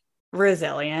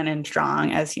resilient and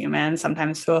strong as humans,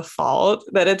 sometimes to a fault,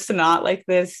 that it's not like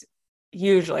this.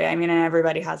 Usually, I mean, and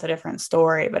everybody has a different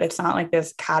story, but it's not like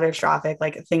this catastrophic,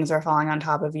 like things are falling on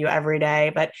top of you every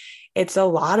day, but it's a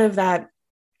lot of that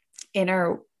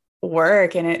inner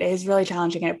work, and it is really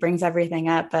challenging and it brings everything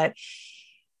up, but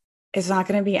it's not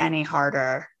going to be any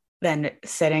harder than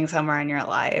sitting somewhere in your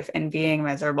life and being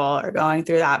miserable or going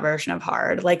through that version of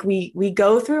hard. Like we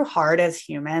go through hard as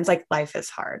humans. Like, life is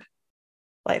hard.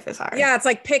 Life is hard. Yeah. It's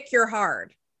like, pick your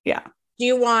hard. Yeah. Do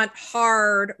you want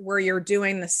hard where you're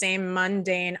doing the same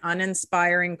mundane,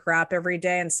 uninspiring crap every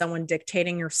day and someone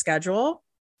dictating your schedule?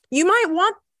 You might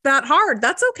want that hard.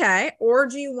 That's okay. Or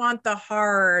do you want the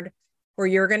hard where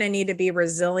you're going to need to be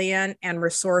resilient and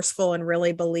resourceful and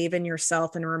really believe in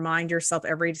yourself and remind yourself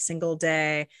every single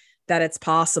day that it's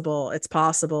possible, it's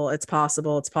possible, it's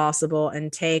possible, it's possible,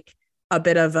 and take a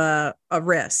bit of a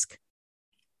risk?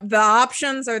 The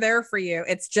options are there for you.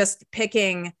 It's just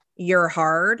picking your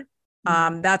hard.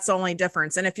 That's the only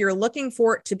difference. And if you're looking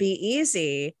for it to be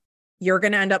easy, you're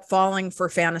going to end up falling for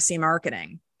fantasy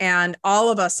marketing. And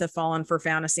all of us have fallen for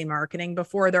fantasy marketing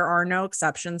before. There are no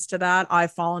exceptions to that.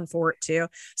 I've fallen for it too,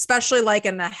 especially like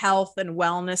in the health and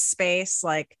wellness space,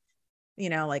 like, you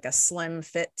know, like a slim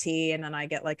fit tea, and then I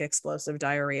get like explosive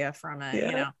diarrhea from it,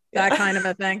 you know, that kind of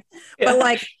a thing. But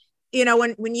like, you know,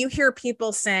 when you hear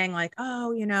people saying like,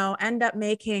 oh, you know, end up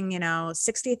making, you know,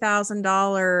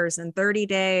 $60,000 in 30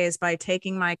 days by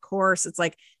taking my course, it's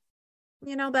like,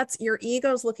 you know, that's your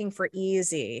ego's looking for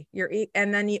easy.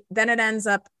 And then it ends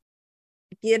up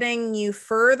getting you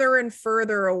further and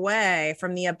further away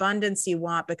from the abundance you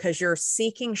want because you're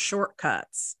seeking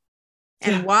shortcuts.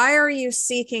 And why are you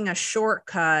seeking a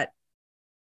shortcut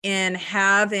in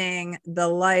having the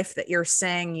life that you're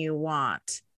saying you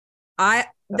want?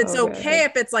 It's okay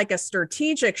if it's like a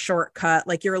strategic shortcut,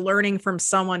 like you're learning from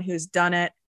someone who's done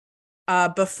it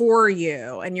before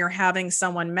you and you're having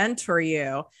someone mentor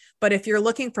you. But if you're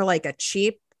looking for like a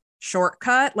cheap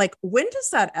shortcut, like, when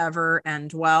does that ever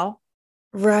end well?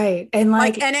 Right. And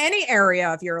like in any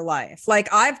area of your life, like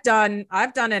I've done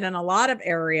it in a lot of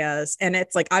areas, and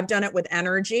it's like, I've done it with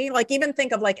energy, like even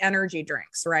think of like energy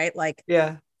drinks, right? Like,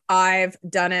 I've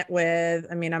done it with,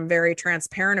 I mean, I'm very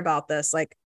transparent about this.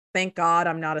 Like, thank God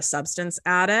I'm not a substance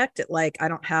addict. Like, I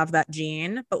don't have that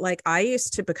gene, but like I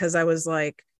used to, because I was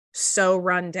like so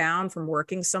run down from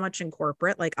working so much in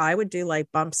corporate, like I would do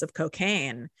like bumps of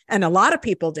cocaine, and a lot of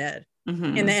people did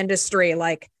in the industry,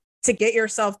 like to get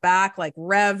yourself back, like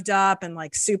revved up and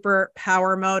like super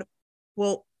power mode.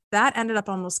 Well, that ended up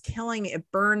almost killing me. It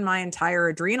burned my entire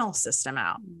adrenal system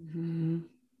out.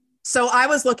 So I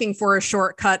was looking for a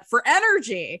shortcut for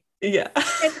energy. Yeah.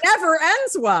 It never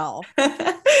ends well.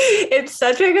 It's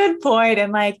such a good point.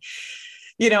 And like,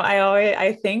 you know,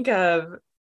 I think of,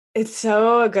 it's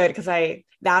so good because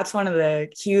that's one of the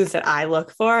cues that I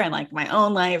look for in like my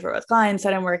own life or with clients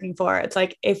that I'm working for. It's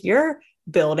like, if you're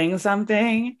building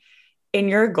something and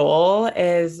your goal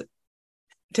is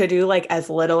to do like as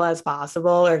little as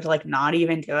possible or to like not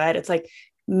even do it, it's like,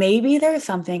 maybe there's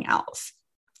something else.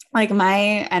 Like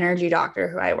my energy doctor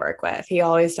who I work with, he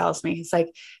always tells me, he's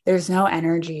like, there's no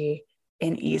energy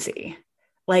in easy.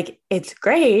 Like, it's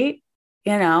great.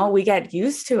 You know, we get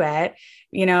used to it.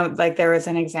 You know, like there was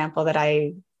an example that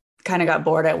I kind of got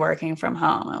bored at working from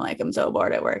home. I'm like, I'm so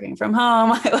bored at working from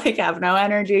home. I like have no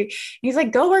energy. And he's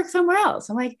like, go work somewhere else.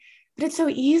 I'm like, but it's so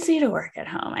easy to work at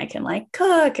home. I can like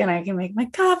cook and I can make my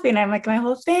coffee and I make my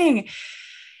whole thing.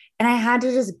 And I had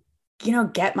to just, you know,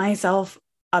 get myself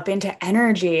up into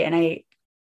energy. And I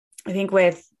think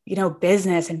with, you know,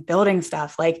 business and building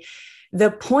stuff, like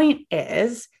the point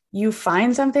is you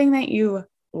find something that you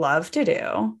love to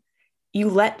do you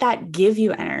let that give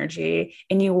you energy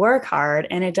and you work hard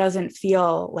and it doesn't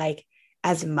feel like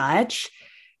as much.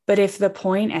 But if the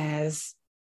point is,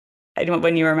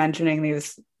 when you were mentioning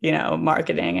these,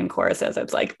 marketing and courses,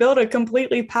 it's like build a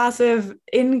completely passive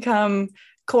income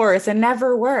course and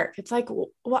never work. It's like,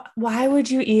 why would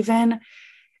you even,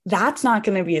 that's not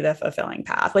going to be the fulfilling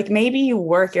path. Like maybe you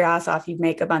work your ass off, you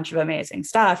make a bunch of amazing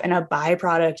stuff, and a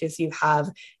byproduct is you have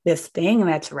this thing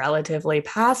that's relatively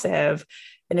passive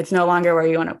and it's no longer where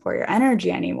you want to pour your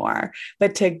energy anymore.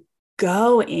 But to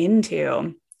go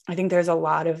into, I think there's a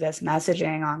lot of this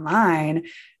messaging online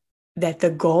that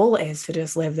the goal is to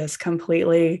just live this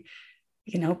completely,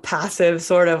 passive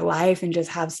sort of life and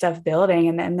just have stuff building.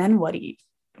 And then what do you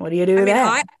do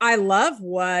then? I love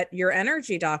what your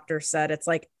energy doctor said. It's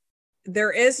like,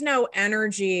 there is no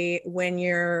energy when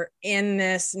you're in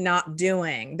this not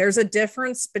doing. There's a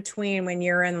difference between when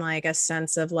you're in like a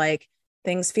sense of like,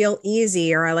 things feel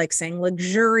easy, or I like saying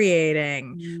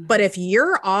luxuriating. But if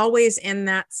you're always in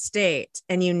that state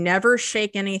and you never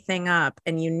shake anything up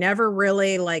and you never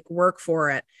really like work for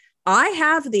it, I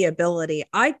have the ability.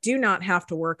 I do not have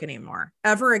to work anymore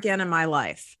ever again in my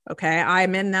life. Okay.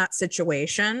 I'm in that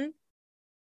situation.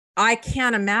 I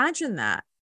can't imagine that.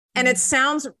 And it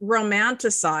sounds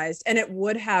romanticized, and it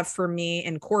would have for me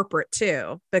in corporate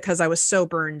too, because I was so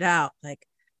burned out. Like,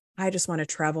 I just want to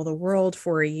travel the world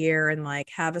for a year and like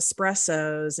have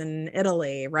espressos in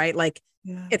Italy, right? Like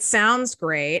it sounds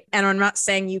great. And I'm not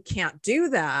saying you can't do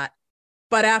that,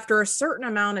 but after a certain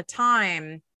amount of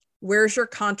time, where's your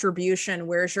contribution?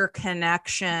 Where's your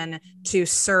connection to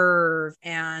serve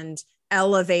and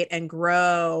elevate and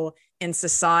grow in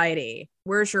society?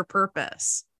 Where's your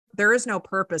purpose? There is no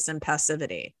purpose in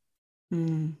passivity.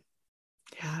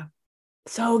 Yeah.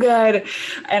 So good.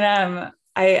 And,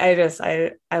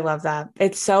 I love that.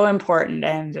 It's so important,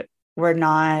 and we're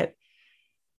not,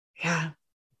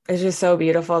 it's just so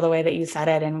beautiful the way that you said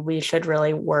it. And we should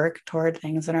really work toward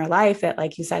things in our life that,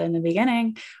 like you said in the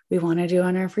beginning, we want to do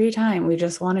in our free time. We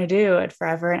just want to do it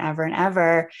forever and ever and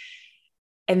ever.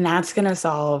 And that's going to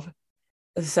solve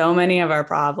so many of our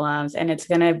problems. And it's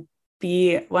going to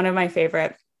be one of my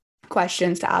favorite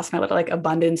questions to ask, my little like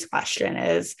abundance question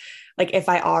is like, if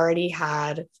I already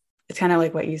had, it's kind of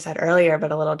like what you said earlier,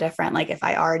 but a little different. Like if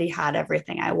I already had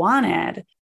everything I wanted,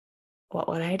 what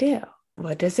would I do?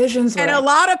 What decisions would And I a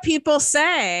lot of people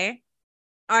say,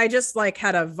 I just like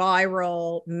had a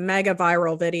mega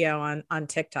viral video on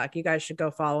TikTok. You guys should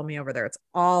go follow me over there. It's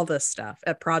all this stuff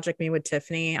at Project Me with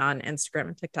Tiffany on Instagram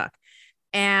and TikTok.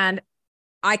 And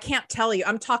I can't tell you,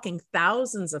 I'm talking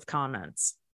thousands of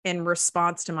comments in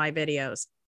response to my videos,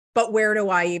 but where do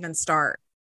I even start?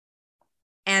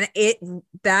 And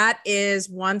that is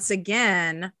once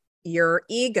again, your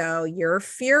ego, your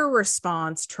fear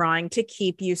response trying to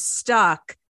keep you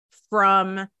stuck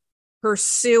from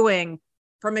pursuing,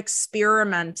 from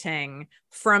experimenting,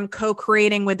 from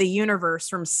co-creating with the universe,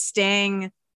 from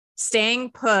staying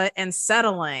put and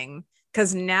settling.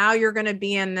 Because now you're going to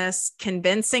be in this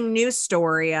convincing news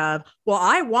story of, well,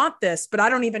 I want this, but I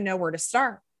don't even know where to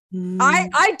start.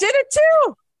 I did it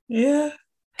too. Yeah.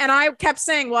 And I kept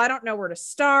saying, well, I don't know where to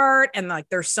start. And like,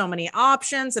 there's so many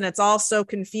options and it's all so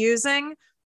confusing.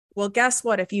 Well, guess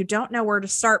what? If you don't know where to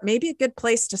start, maybe a good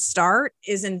place to start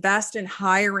is invest in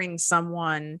hiring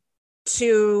someone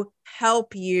to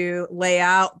help you lay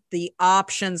out the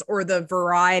options or the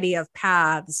variety of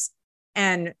paths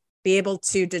and be able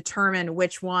to determine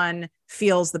which one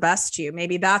feels the best to you.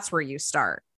 Maybe that's where you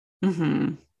start.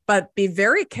 But be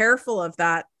very careful of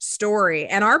that story.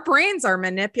 And our brains are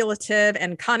manipulative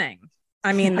and cunning.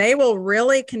 I mean, they will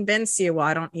really convince you, well,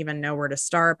 I don't even know where to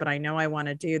start, but I know I want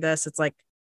to do this. It's like,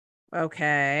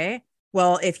 okay,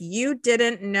 well, if you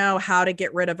didn't know how to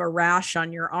get rid of a rash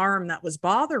on your arm that was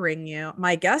bothering you,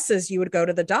 my guess is you would go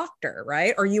to the doctor,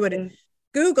 right? Or you would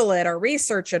Google it or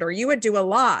research it, or you would do a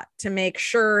lot to make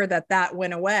sure that that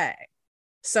went away.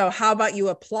 So how about you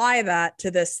apply that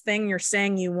to this thing you're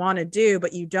saying you want to do,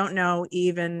 but you don't know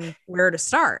even where to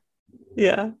start?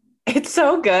 Yeah. It's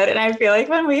so good. And I feel like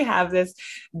when we have this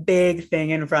big thing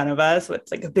in front of us,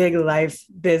 it's like a big life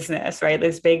business, right?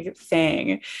 This big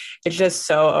thing, it's just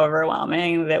so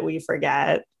overwhelming that we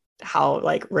forget how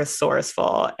like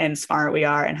resourceful and smart we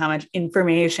are and how much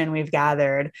information we've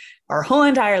gathered our whole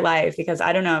entire life. Because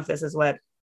I don't know if this is what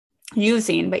you've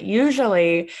seen, but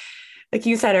usually, like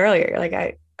you said earlier,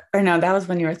 that was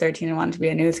when you were 13 and wanted to be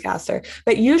a newscaster.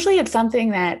 But usually it's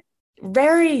something that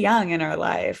very young in our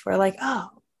life, we're like, oh,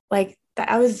 like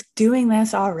I was doing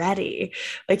this already.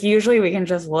 Like usually we can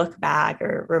just look back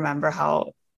or remember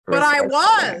how. But I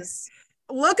was.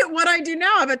 look at what I do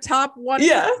now. I have a top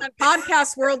 1%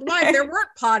 podcast worldwide. There weren't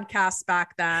podcasts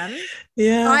back then.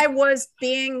 Yeah. I was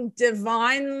being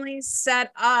divinely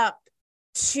set up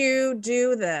to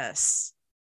do this.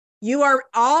 You are,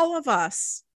 all of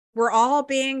us, we're all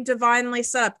being divinely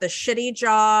set up. The shitty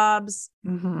jobs,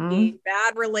 the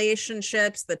bad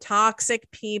relationships, the toxic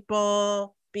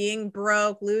people, being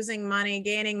broke, losing money,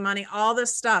 gaining money, all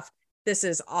this stuff. This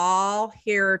is all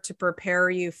here to prepare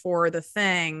you for the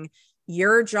thing.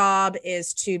 Your job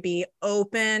is to be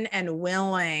open and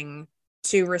willing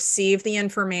to receive the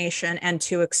information and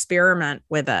to experiment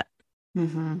with it.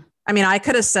 I mean, I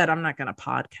could have said, I'm not going to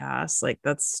podcast. Like,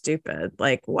 that's stupid.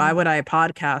 Like, why would I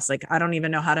podcast? Like, I don't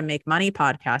even know how to make money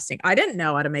podcasting. I didn't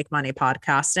know how to make money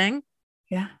podcasting.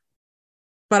 Yeah.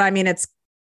 But I mean, it's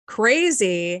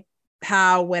crazy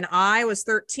how when I was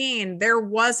 13, there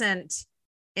wasn't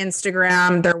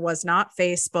Instagram, there was not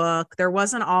Facebook, there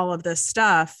wasn't all of this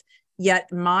stuff.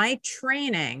 Yet my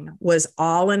training was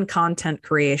all in content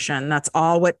creation. That's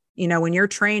all what, you know, when you're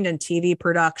trained in TV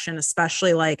production,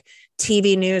 especially like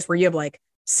TV news, where you have like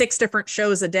 6 different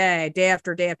shows a day, day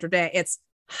after day after day, it's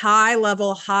high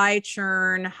level, high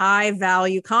churn, high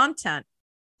value content.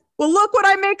 Well, look what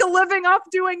I make a living off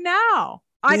doing now.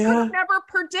 I could have never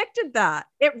predicted that.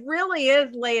 It really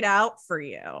is laid out for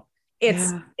you.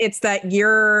 It's that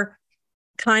you're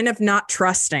kind of not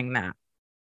trusting that.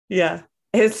 Yeah.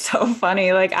 It's so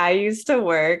funny. Like, I used to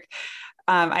work,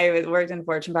 I worked in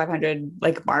Fortune 500,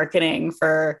 like marketing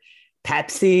for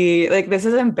Pepsi. Like, this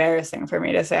is embarrassing for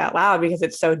me to say out loud because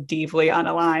it's so deeply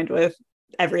unaligned with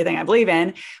everything I believe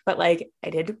in. But like, I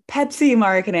did Pepsi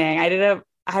marketing.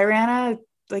 I ran a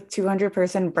like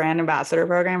 200-person brand ambassador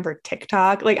program for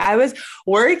TikTok. Like, I was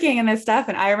working in this stuff.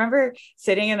 And I remember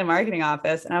sitting in the marketing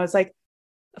office and I was like,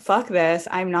 fuck this.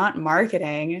 I'm not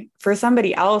marketing for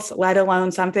somebody else, let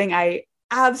alone something I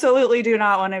absolutely do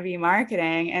not want to be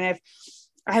marketing. And if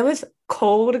I was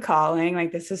cold calling,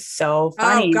 like, this is so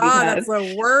funny. Oh God, that's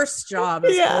the worst job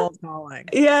is cold calling.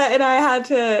 Yeah. And I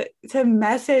had to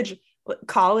message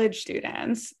college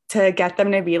students to get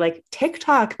them to be like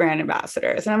TikTok brand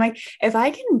ambassadors. And I'm like, if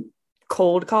I can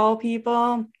cold call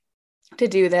people to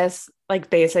do this, like,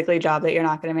 basically job that you're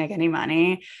not going to make any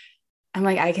money, I'm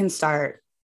like, I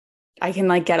can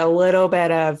like get a little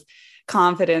bit of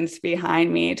confidence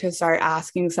behind me to start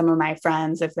asking some of my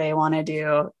friends if they want to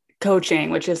do coaching,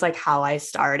 which is like how I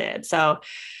started. So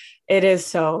it is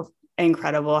so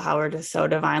incredible how we're just so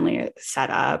divinely set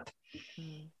up.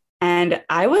 And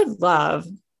I would love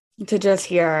to just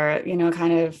hear, you know,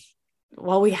 kind of,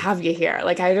 well, we have you here.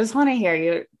 Like, I just want to hear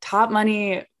you, top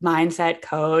money mindset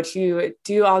coach. You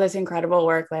do all this incredible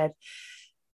work with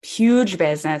huge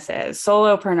businesses,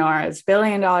 solopreneurs,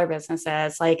 billion-dollar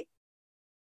businesses. Like,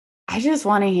 I just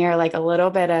want to hear like a little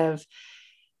bit of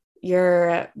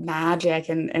your magic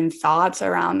and thoughts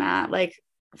around that. Like,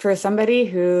 for somebody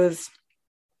who's,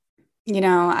 you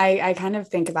know, I kind of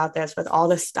think about this with all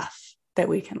the stuff that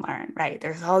we can learn, right?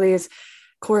 There's all these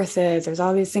courses, there's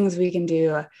all these things we can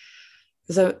do.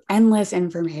 There's endless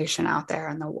information out there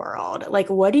in the world. Like,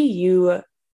 what do you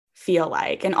feel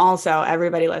like? And also,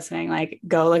 everybody listening, like,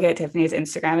 go look at Tiffany's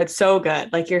Instagram. It's so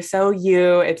good. Like, you're so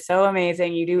you. It's so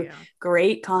amazing. You do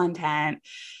great content.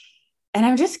 And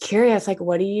I'm just curious, like,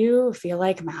 what do you feel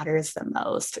like matters the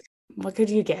most? What could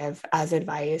you give as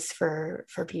advice for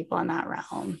people in that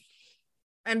realm?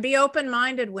 And be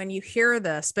open-minded when you hear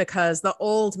this, because the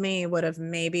old me would have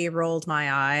maybe rolled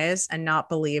my eyes and not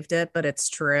believed it, but it's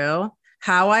true.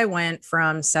 How I went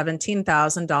from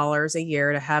 $17,000 a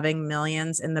year to having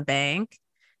millions in the bank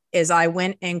is I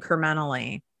went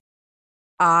incrementally.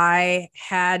 I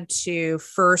had to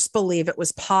first believe it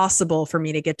was possible for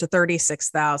me to get to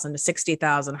 36,000 to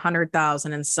 60,000,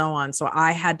 100,000, and so on. So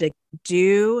I had to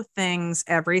do things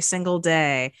every single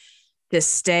day to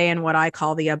stay in what I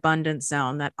call the abundance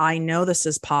zone, that I know this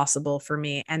is possible for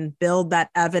me, and build that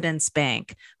evidence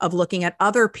bank of looking at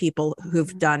other people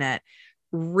who've done it,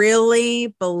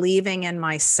 really believing in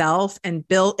myself and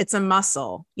build. It's a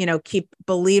muscle, you know, keep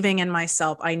believing in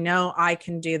myself. I know I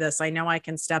can do this. I know I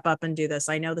can step up and do this.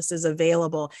 I know this is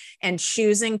available, and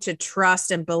choosing to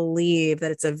trust and believe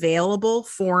that it's available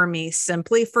for me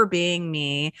simply for being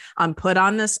me. I'm put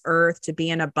on this earth to be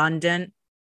an abundant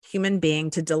human being,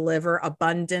 to deliver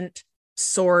abundant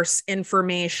source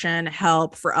information,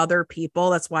 help for other people.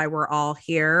 That's why we're all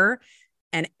here.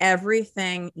 And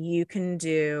everything you can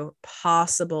do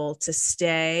possible to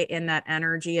stay in that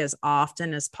energy as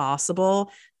often as possible,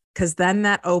 because then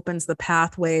that opens the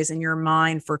pathways in your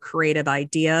mind for creative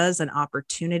ideas and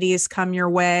opportunities come your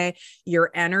way.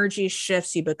 Your energy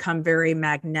shifts. You become very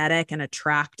magnetic and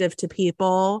attractive to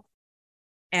people.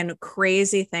 and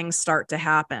crazy things start to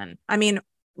happen. I mean,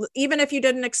 even if you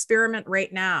did an experiment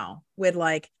right now with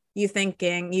like you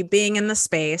thinking, you being in the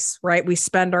space, right? We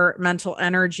spend our mental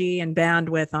energy and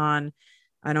bandwidth on,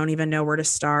 I don't even know where to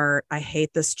start. I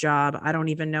hate this job. I don't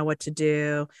even know what to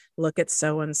do. Look at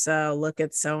so-and-so. Look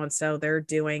at so-and-so. They're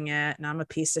doing it. And I'm a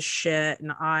piece of shit.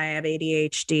 And I have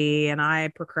ADHD and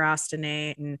I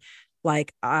procrastinate. And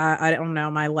like, I don't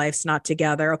know, my life's not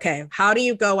together. Okay. How do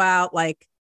you go out like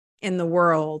in the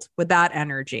world with that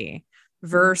energy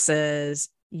versus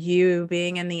you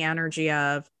being in the energy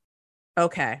of,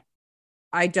 okay,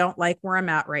 I don't like where I'm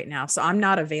at right now. So I'm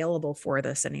not available for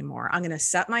this anymore. I'm going to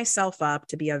set myself up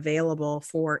to be available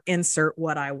for insert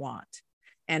what I want.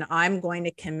 And I'm going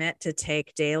to commit to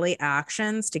take daily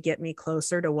actions to get me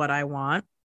closer to what I want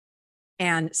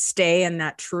and stay in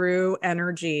that true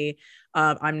energy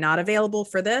of I'm not available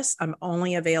for this. I'm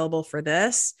only available for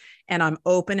this. And I'm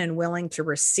open and willing to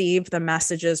receive the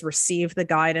messages, receive the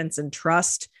guidance, and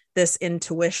trust this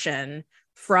intuition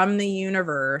from the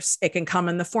universe. It can come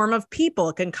in the form of people.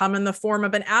 It can come in the form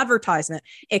of an advertisement.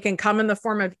 It can come in the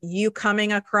form of you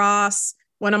coming across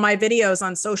one of my videos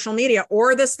on social media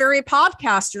or this very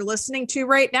podcast you're listening to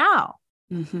right now.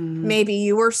 Mm-hmm. Maybe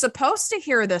you were supposed to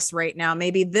hear this right now.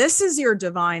 Maybe this is your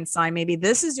divine sign. Maybe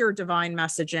this is your divine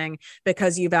messaging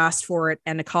because you've asked for it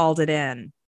and called it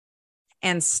in.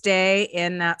 And stay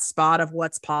in that spot of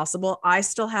what's possible. I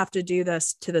still have to do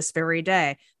this to this very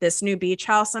day. This new beach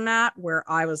house I'm at, where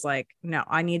I was like, no,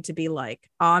 I need to be like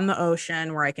on the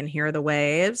ocean where I can hear the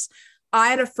waves. I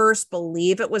had to first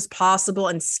believe it was possible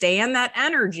and stay in that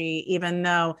energy, even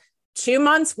though 2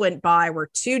 months went by where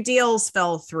 2 deals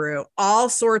fell through. All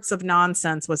sorts of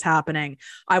nonsense was happening.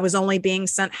 I was only being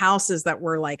sent houses that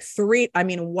were like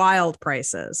wild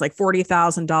prices, like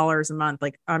 $40,000 a month.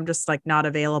 Like I'm just like not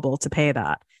available to pay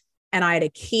that. And I had to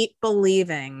keep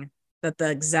believing that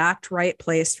the exact right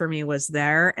place for me was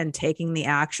there and taking the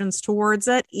actions towards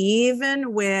it,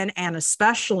 even when, and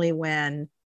especially when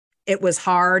it was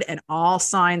hard and all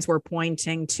signs were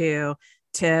pointing to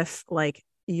Tiff, like,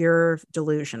 you're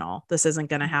delusional. This isn't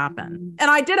going to happen.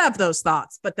 And I did have those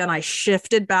thoughts, but then I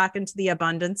shifted back into the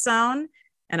abundance zone.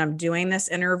 And I'm doing this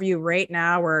interview right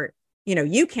now where, you know,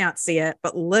 you can't see it,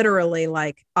 but literally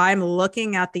like I'm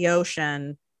looking at the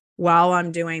ocean while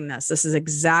I'm doing this. This is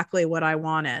exactly what I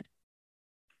wanted.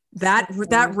 That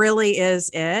really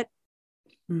is it.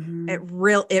 Mm-hmm.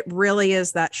 It really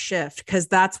is that shift, because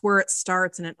that's where it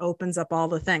starts and it opens up all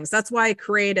the things. That's why I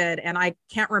created, and I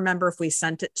can't remember if we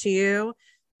sent it to you,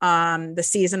 the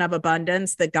Season of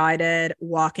Abundance, the guided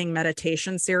walking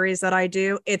meditation series that I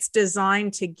do. It's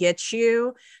designed to get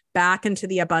you back into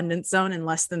the abundance zone in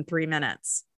less than 3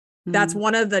 minutes. Mm-hmm. That's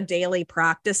one of the daily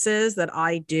practices that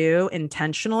I do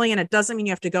intentionally. And it doesn't mean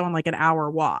you have to go on like an hour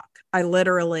walk. I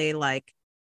literally like,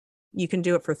 you can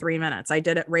do it for 3 minutes. I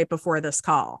did it right before this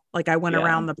call. Like I went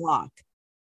around the block,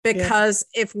 because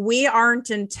if we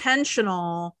aren't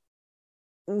intentional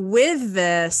with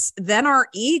this, then our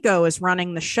ego is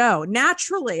running the show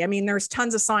naturally. I mean, there's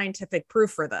tons of scientific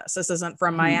proof for this. This isn't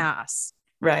from my ass.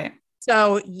 Right.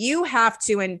 So you have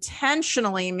to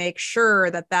intentionally make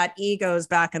sure that that ego is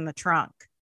back in the trunk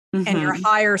and your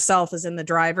higher self is in the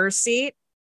driver's seat.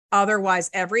 Otherwise,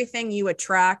 everything you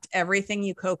attract, everything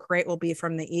you co-create will be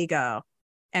from the ego.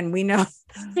 And we know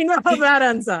how that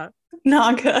ends up.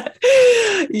 Not good.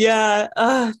 Yeah.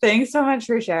 Thanks so much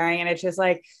for sharing. And it's just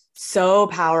like so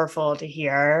powerful to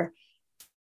hear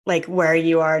like where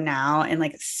you are now and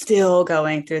like still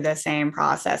going through the same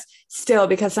process still,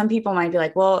 because some people might be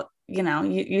like, well, you know,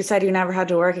 you said you never had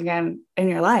to work again in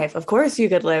your life. Of course you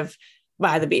could live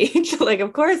by the beach. Like,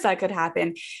 of course that could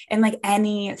happen. And like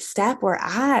any step we're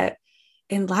at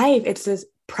in life, it's this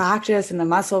practice and the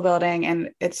muscle building. And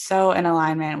it's so in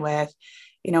alignment with,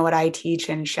 you know, what I teach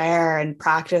and share and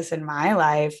practice in my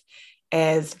life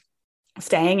is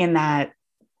staying in that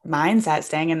mindset,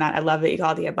 staying in that, I love that you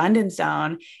call it the abundance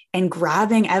zone, and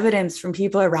grabbing evidence from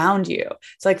people around you.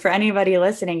 So like for anybody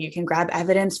listening, you can grab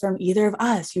evidence from either of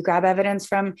us. You grab evidence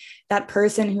from that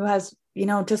person who has, you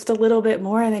know, just a little bit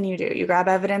more than you do. You grab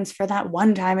evidence for that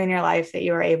one time in your life that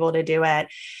you were able to do it.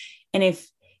 And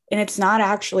it's not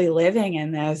actually living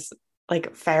in this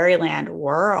like fairyland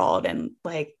world and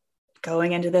like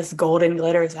going into this golden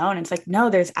glitter zone. It's like, no,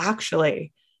 there's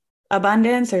actually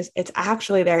abundance. It's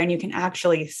actually there, and you can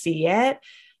actually see it.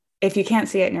 If you can't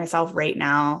see it in yourself right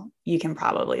now, you can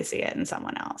probably see it in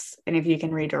someone else. And if you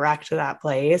can redirect to that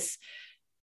place,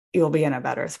 you'll be in a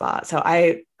better spot. So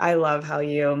I love how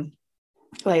you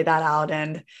lay that out,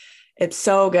 and it's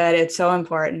so good. It's so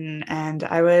important. And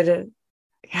I would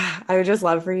just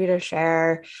love for you to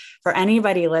share for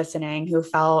anybody listening who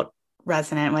felt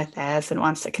resonant with this and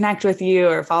wants to connect with you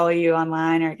or follow you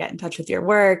online or get in touch with your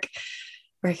work,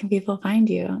 where can people find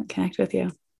you and connect with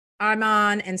you? I'm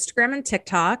on Instagram and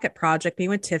TikTok at Project Me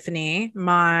with Tiffany.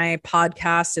 My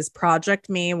podcast is Project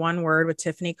Me, one word, with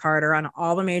Tiffany Carter, on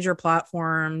all the major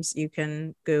platforms. You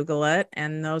can Google it,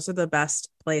 and those are the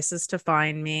best places to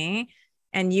find me.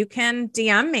 And you can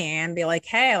DM me and be like,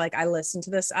 hey, like, I listened to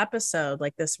this episode,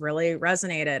 like this really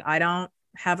resonated. I don't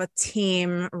have a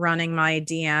team running my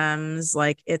DMs.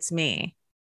 Like, it's me,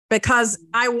 because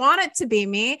I want it to be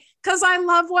me, because I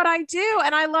love what I do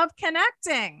and I love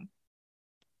connecting.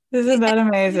 Isn't that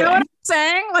amazing? You know what I'm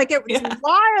saying? Like, it was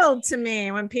wild to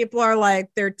me when people are like,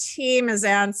 their team is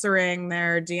answering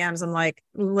their DMs. I'm like,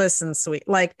 listen, sweet,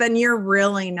 like, then you're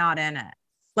really not in it.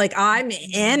 Like, I'm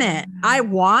in it. I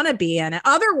want to be in it.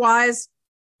 Otherwise,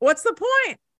 what's the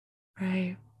point?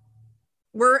 Right.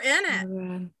 We're in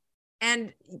it.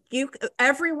 And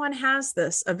everyone has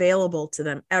this available to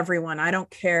them. Everyone. I don't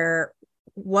care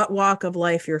what walk of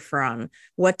life you're from,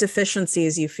 what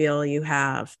deficiencies you feel you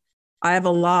have. I have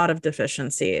a lot of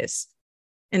deficiencies.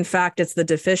 In fact, it's the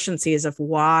deficiencies of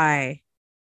why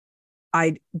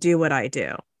I do what I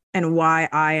do and why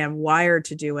I am wired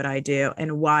to do what I do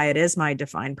and why it is my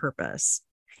defined purpose.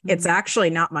 It's actually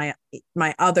not my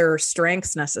other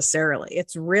strengths necessarily.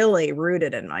 It's really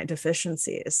rooted in my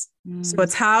deficiencies. So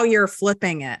it's how you're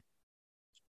flipping it.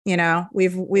 You know,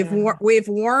 we've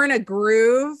worn a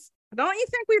groove. Don't you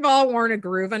think we've all worn a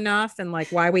groove enough, and like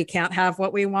why we can't have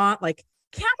what we want? Like,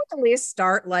 can't we at least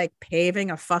start like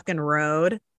paving a fucking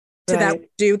road to that we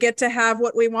do get to have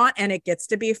what we want, and it gets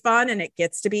to be fun and it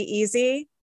gets to be easy?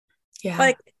 Yeah.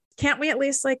 Like, can't we at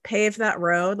least like pave that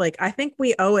road? Like, I think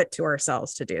we owe it to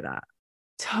ourselves to do that.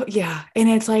 Yeah. And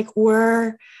it's like,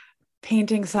 we're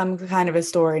painting some kind of a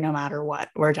story no matter what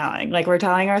we're telling. Like, we're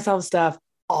telling ourselves stuff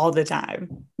all the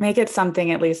time. Make it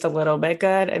something at least a little bit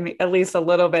good. I mean, at least a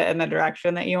little bit in the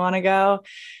direction that you want to go,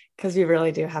 because you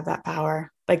really do have that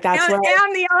power. Like, that's where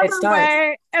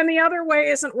the other way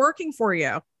isn't working for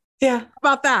you. Yeah. How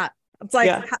about that? It's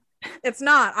like, it's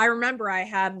not. I remember I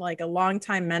had like a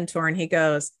longtime mentor, and he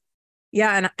goes,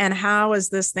 yeah. And how is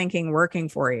this thinking working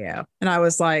for you? And I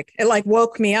was like, it like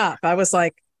woke me up. I was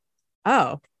like,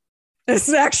 oh,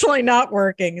 it's actually not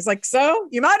working. He's like, so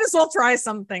you might as well try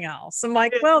something else. I'm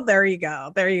like, well, there you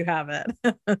go. There you have it.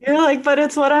 You're like, but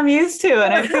it's what I'm used to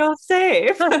and I feel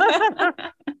safe.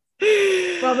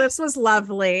 Well, this was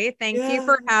lovely. Thank you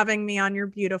for having me on your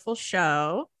beautiful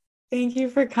show. Thank you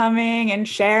for coming and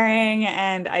sharing.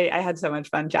 And I had so much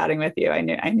fun chatting with you. I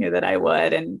knew that I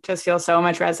would, and just feel so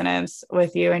much resonance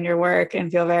with you and your work,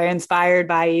 and feel very inspired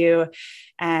by you.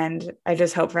 And I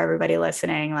just hope for everybody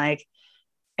listening, like,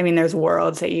 I mean, there's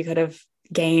worlds that you could have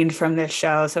gained from this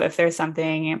show. So if there's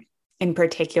something in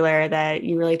particular that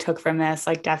you really took from this,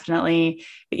 like, definitely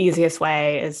the easiest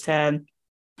way is to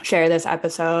share this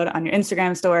episode on your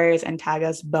Instagram stories and tag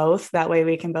us both. That way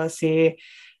we can both see.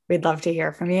 We'd love to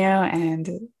hear from you. And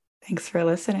thanks for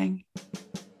listening.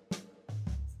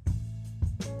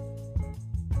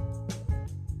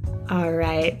 All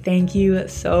right. Thank you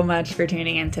so much for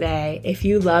tuning in today. If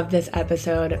you love this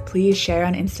episode, please share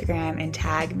on Instagram and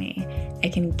tag me. I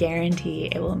can guarantee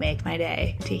it will make my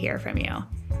day to hear from you.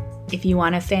 If you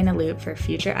want to stay in the loop for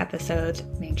future episodes,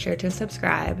 make sure to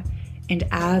subscribe. And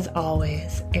as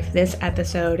always, if this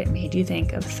episode made you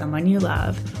think of someone you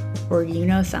love, or you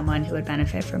know someone who would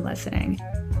benefit from listening,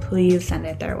 please send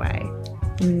it their way.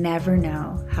 You never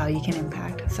know how you can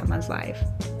impact someone's life.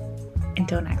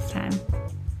 Until next time.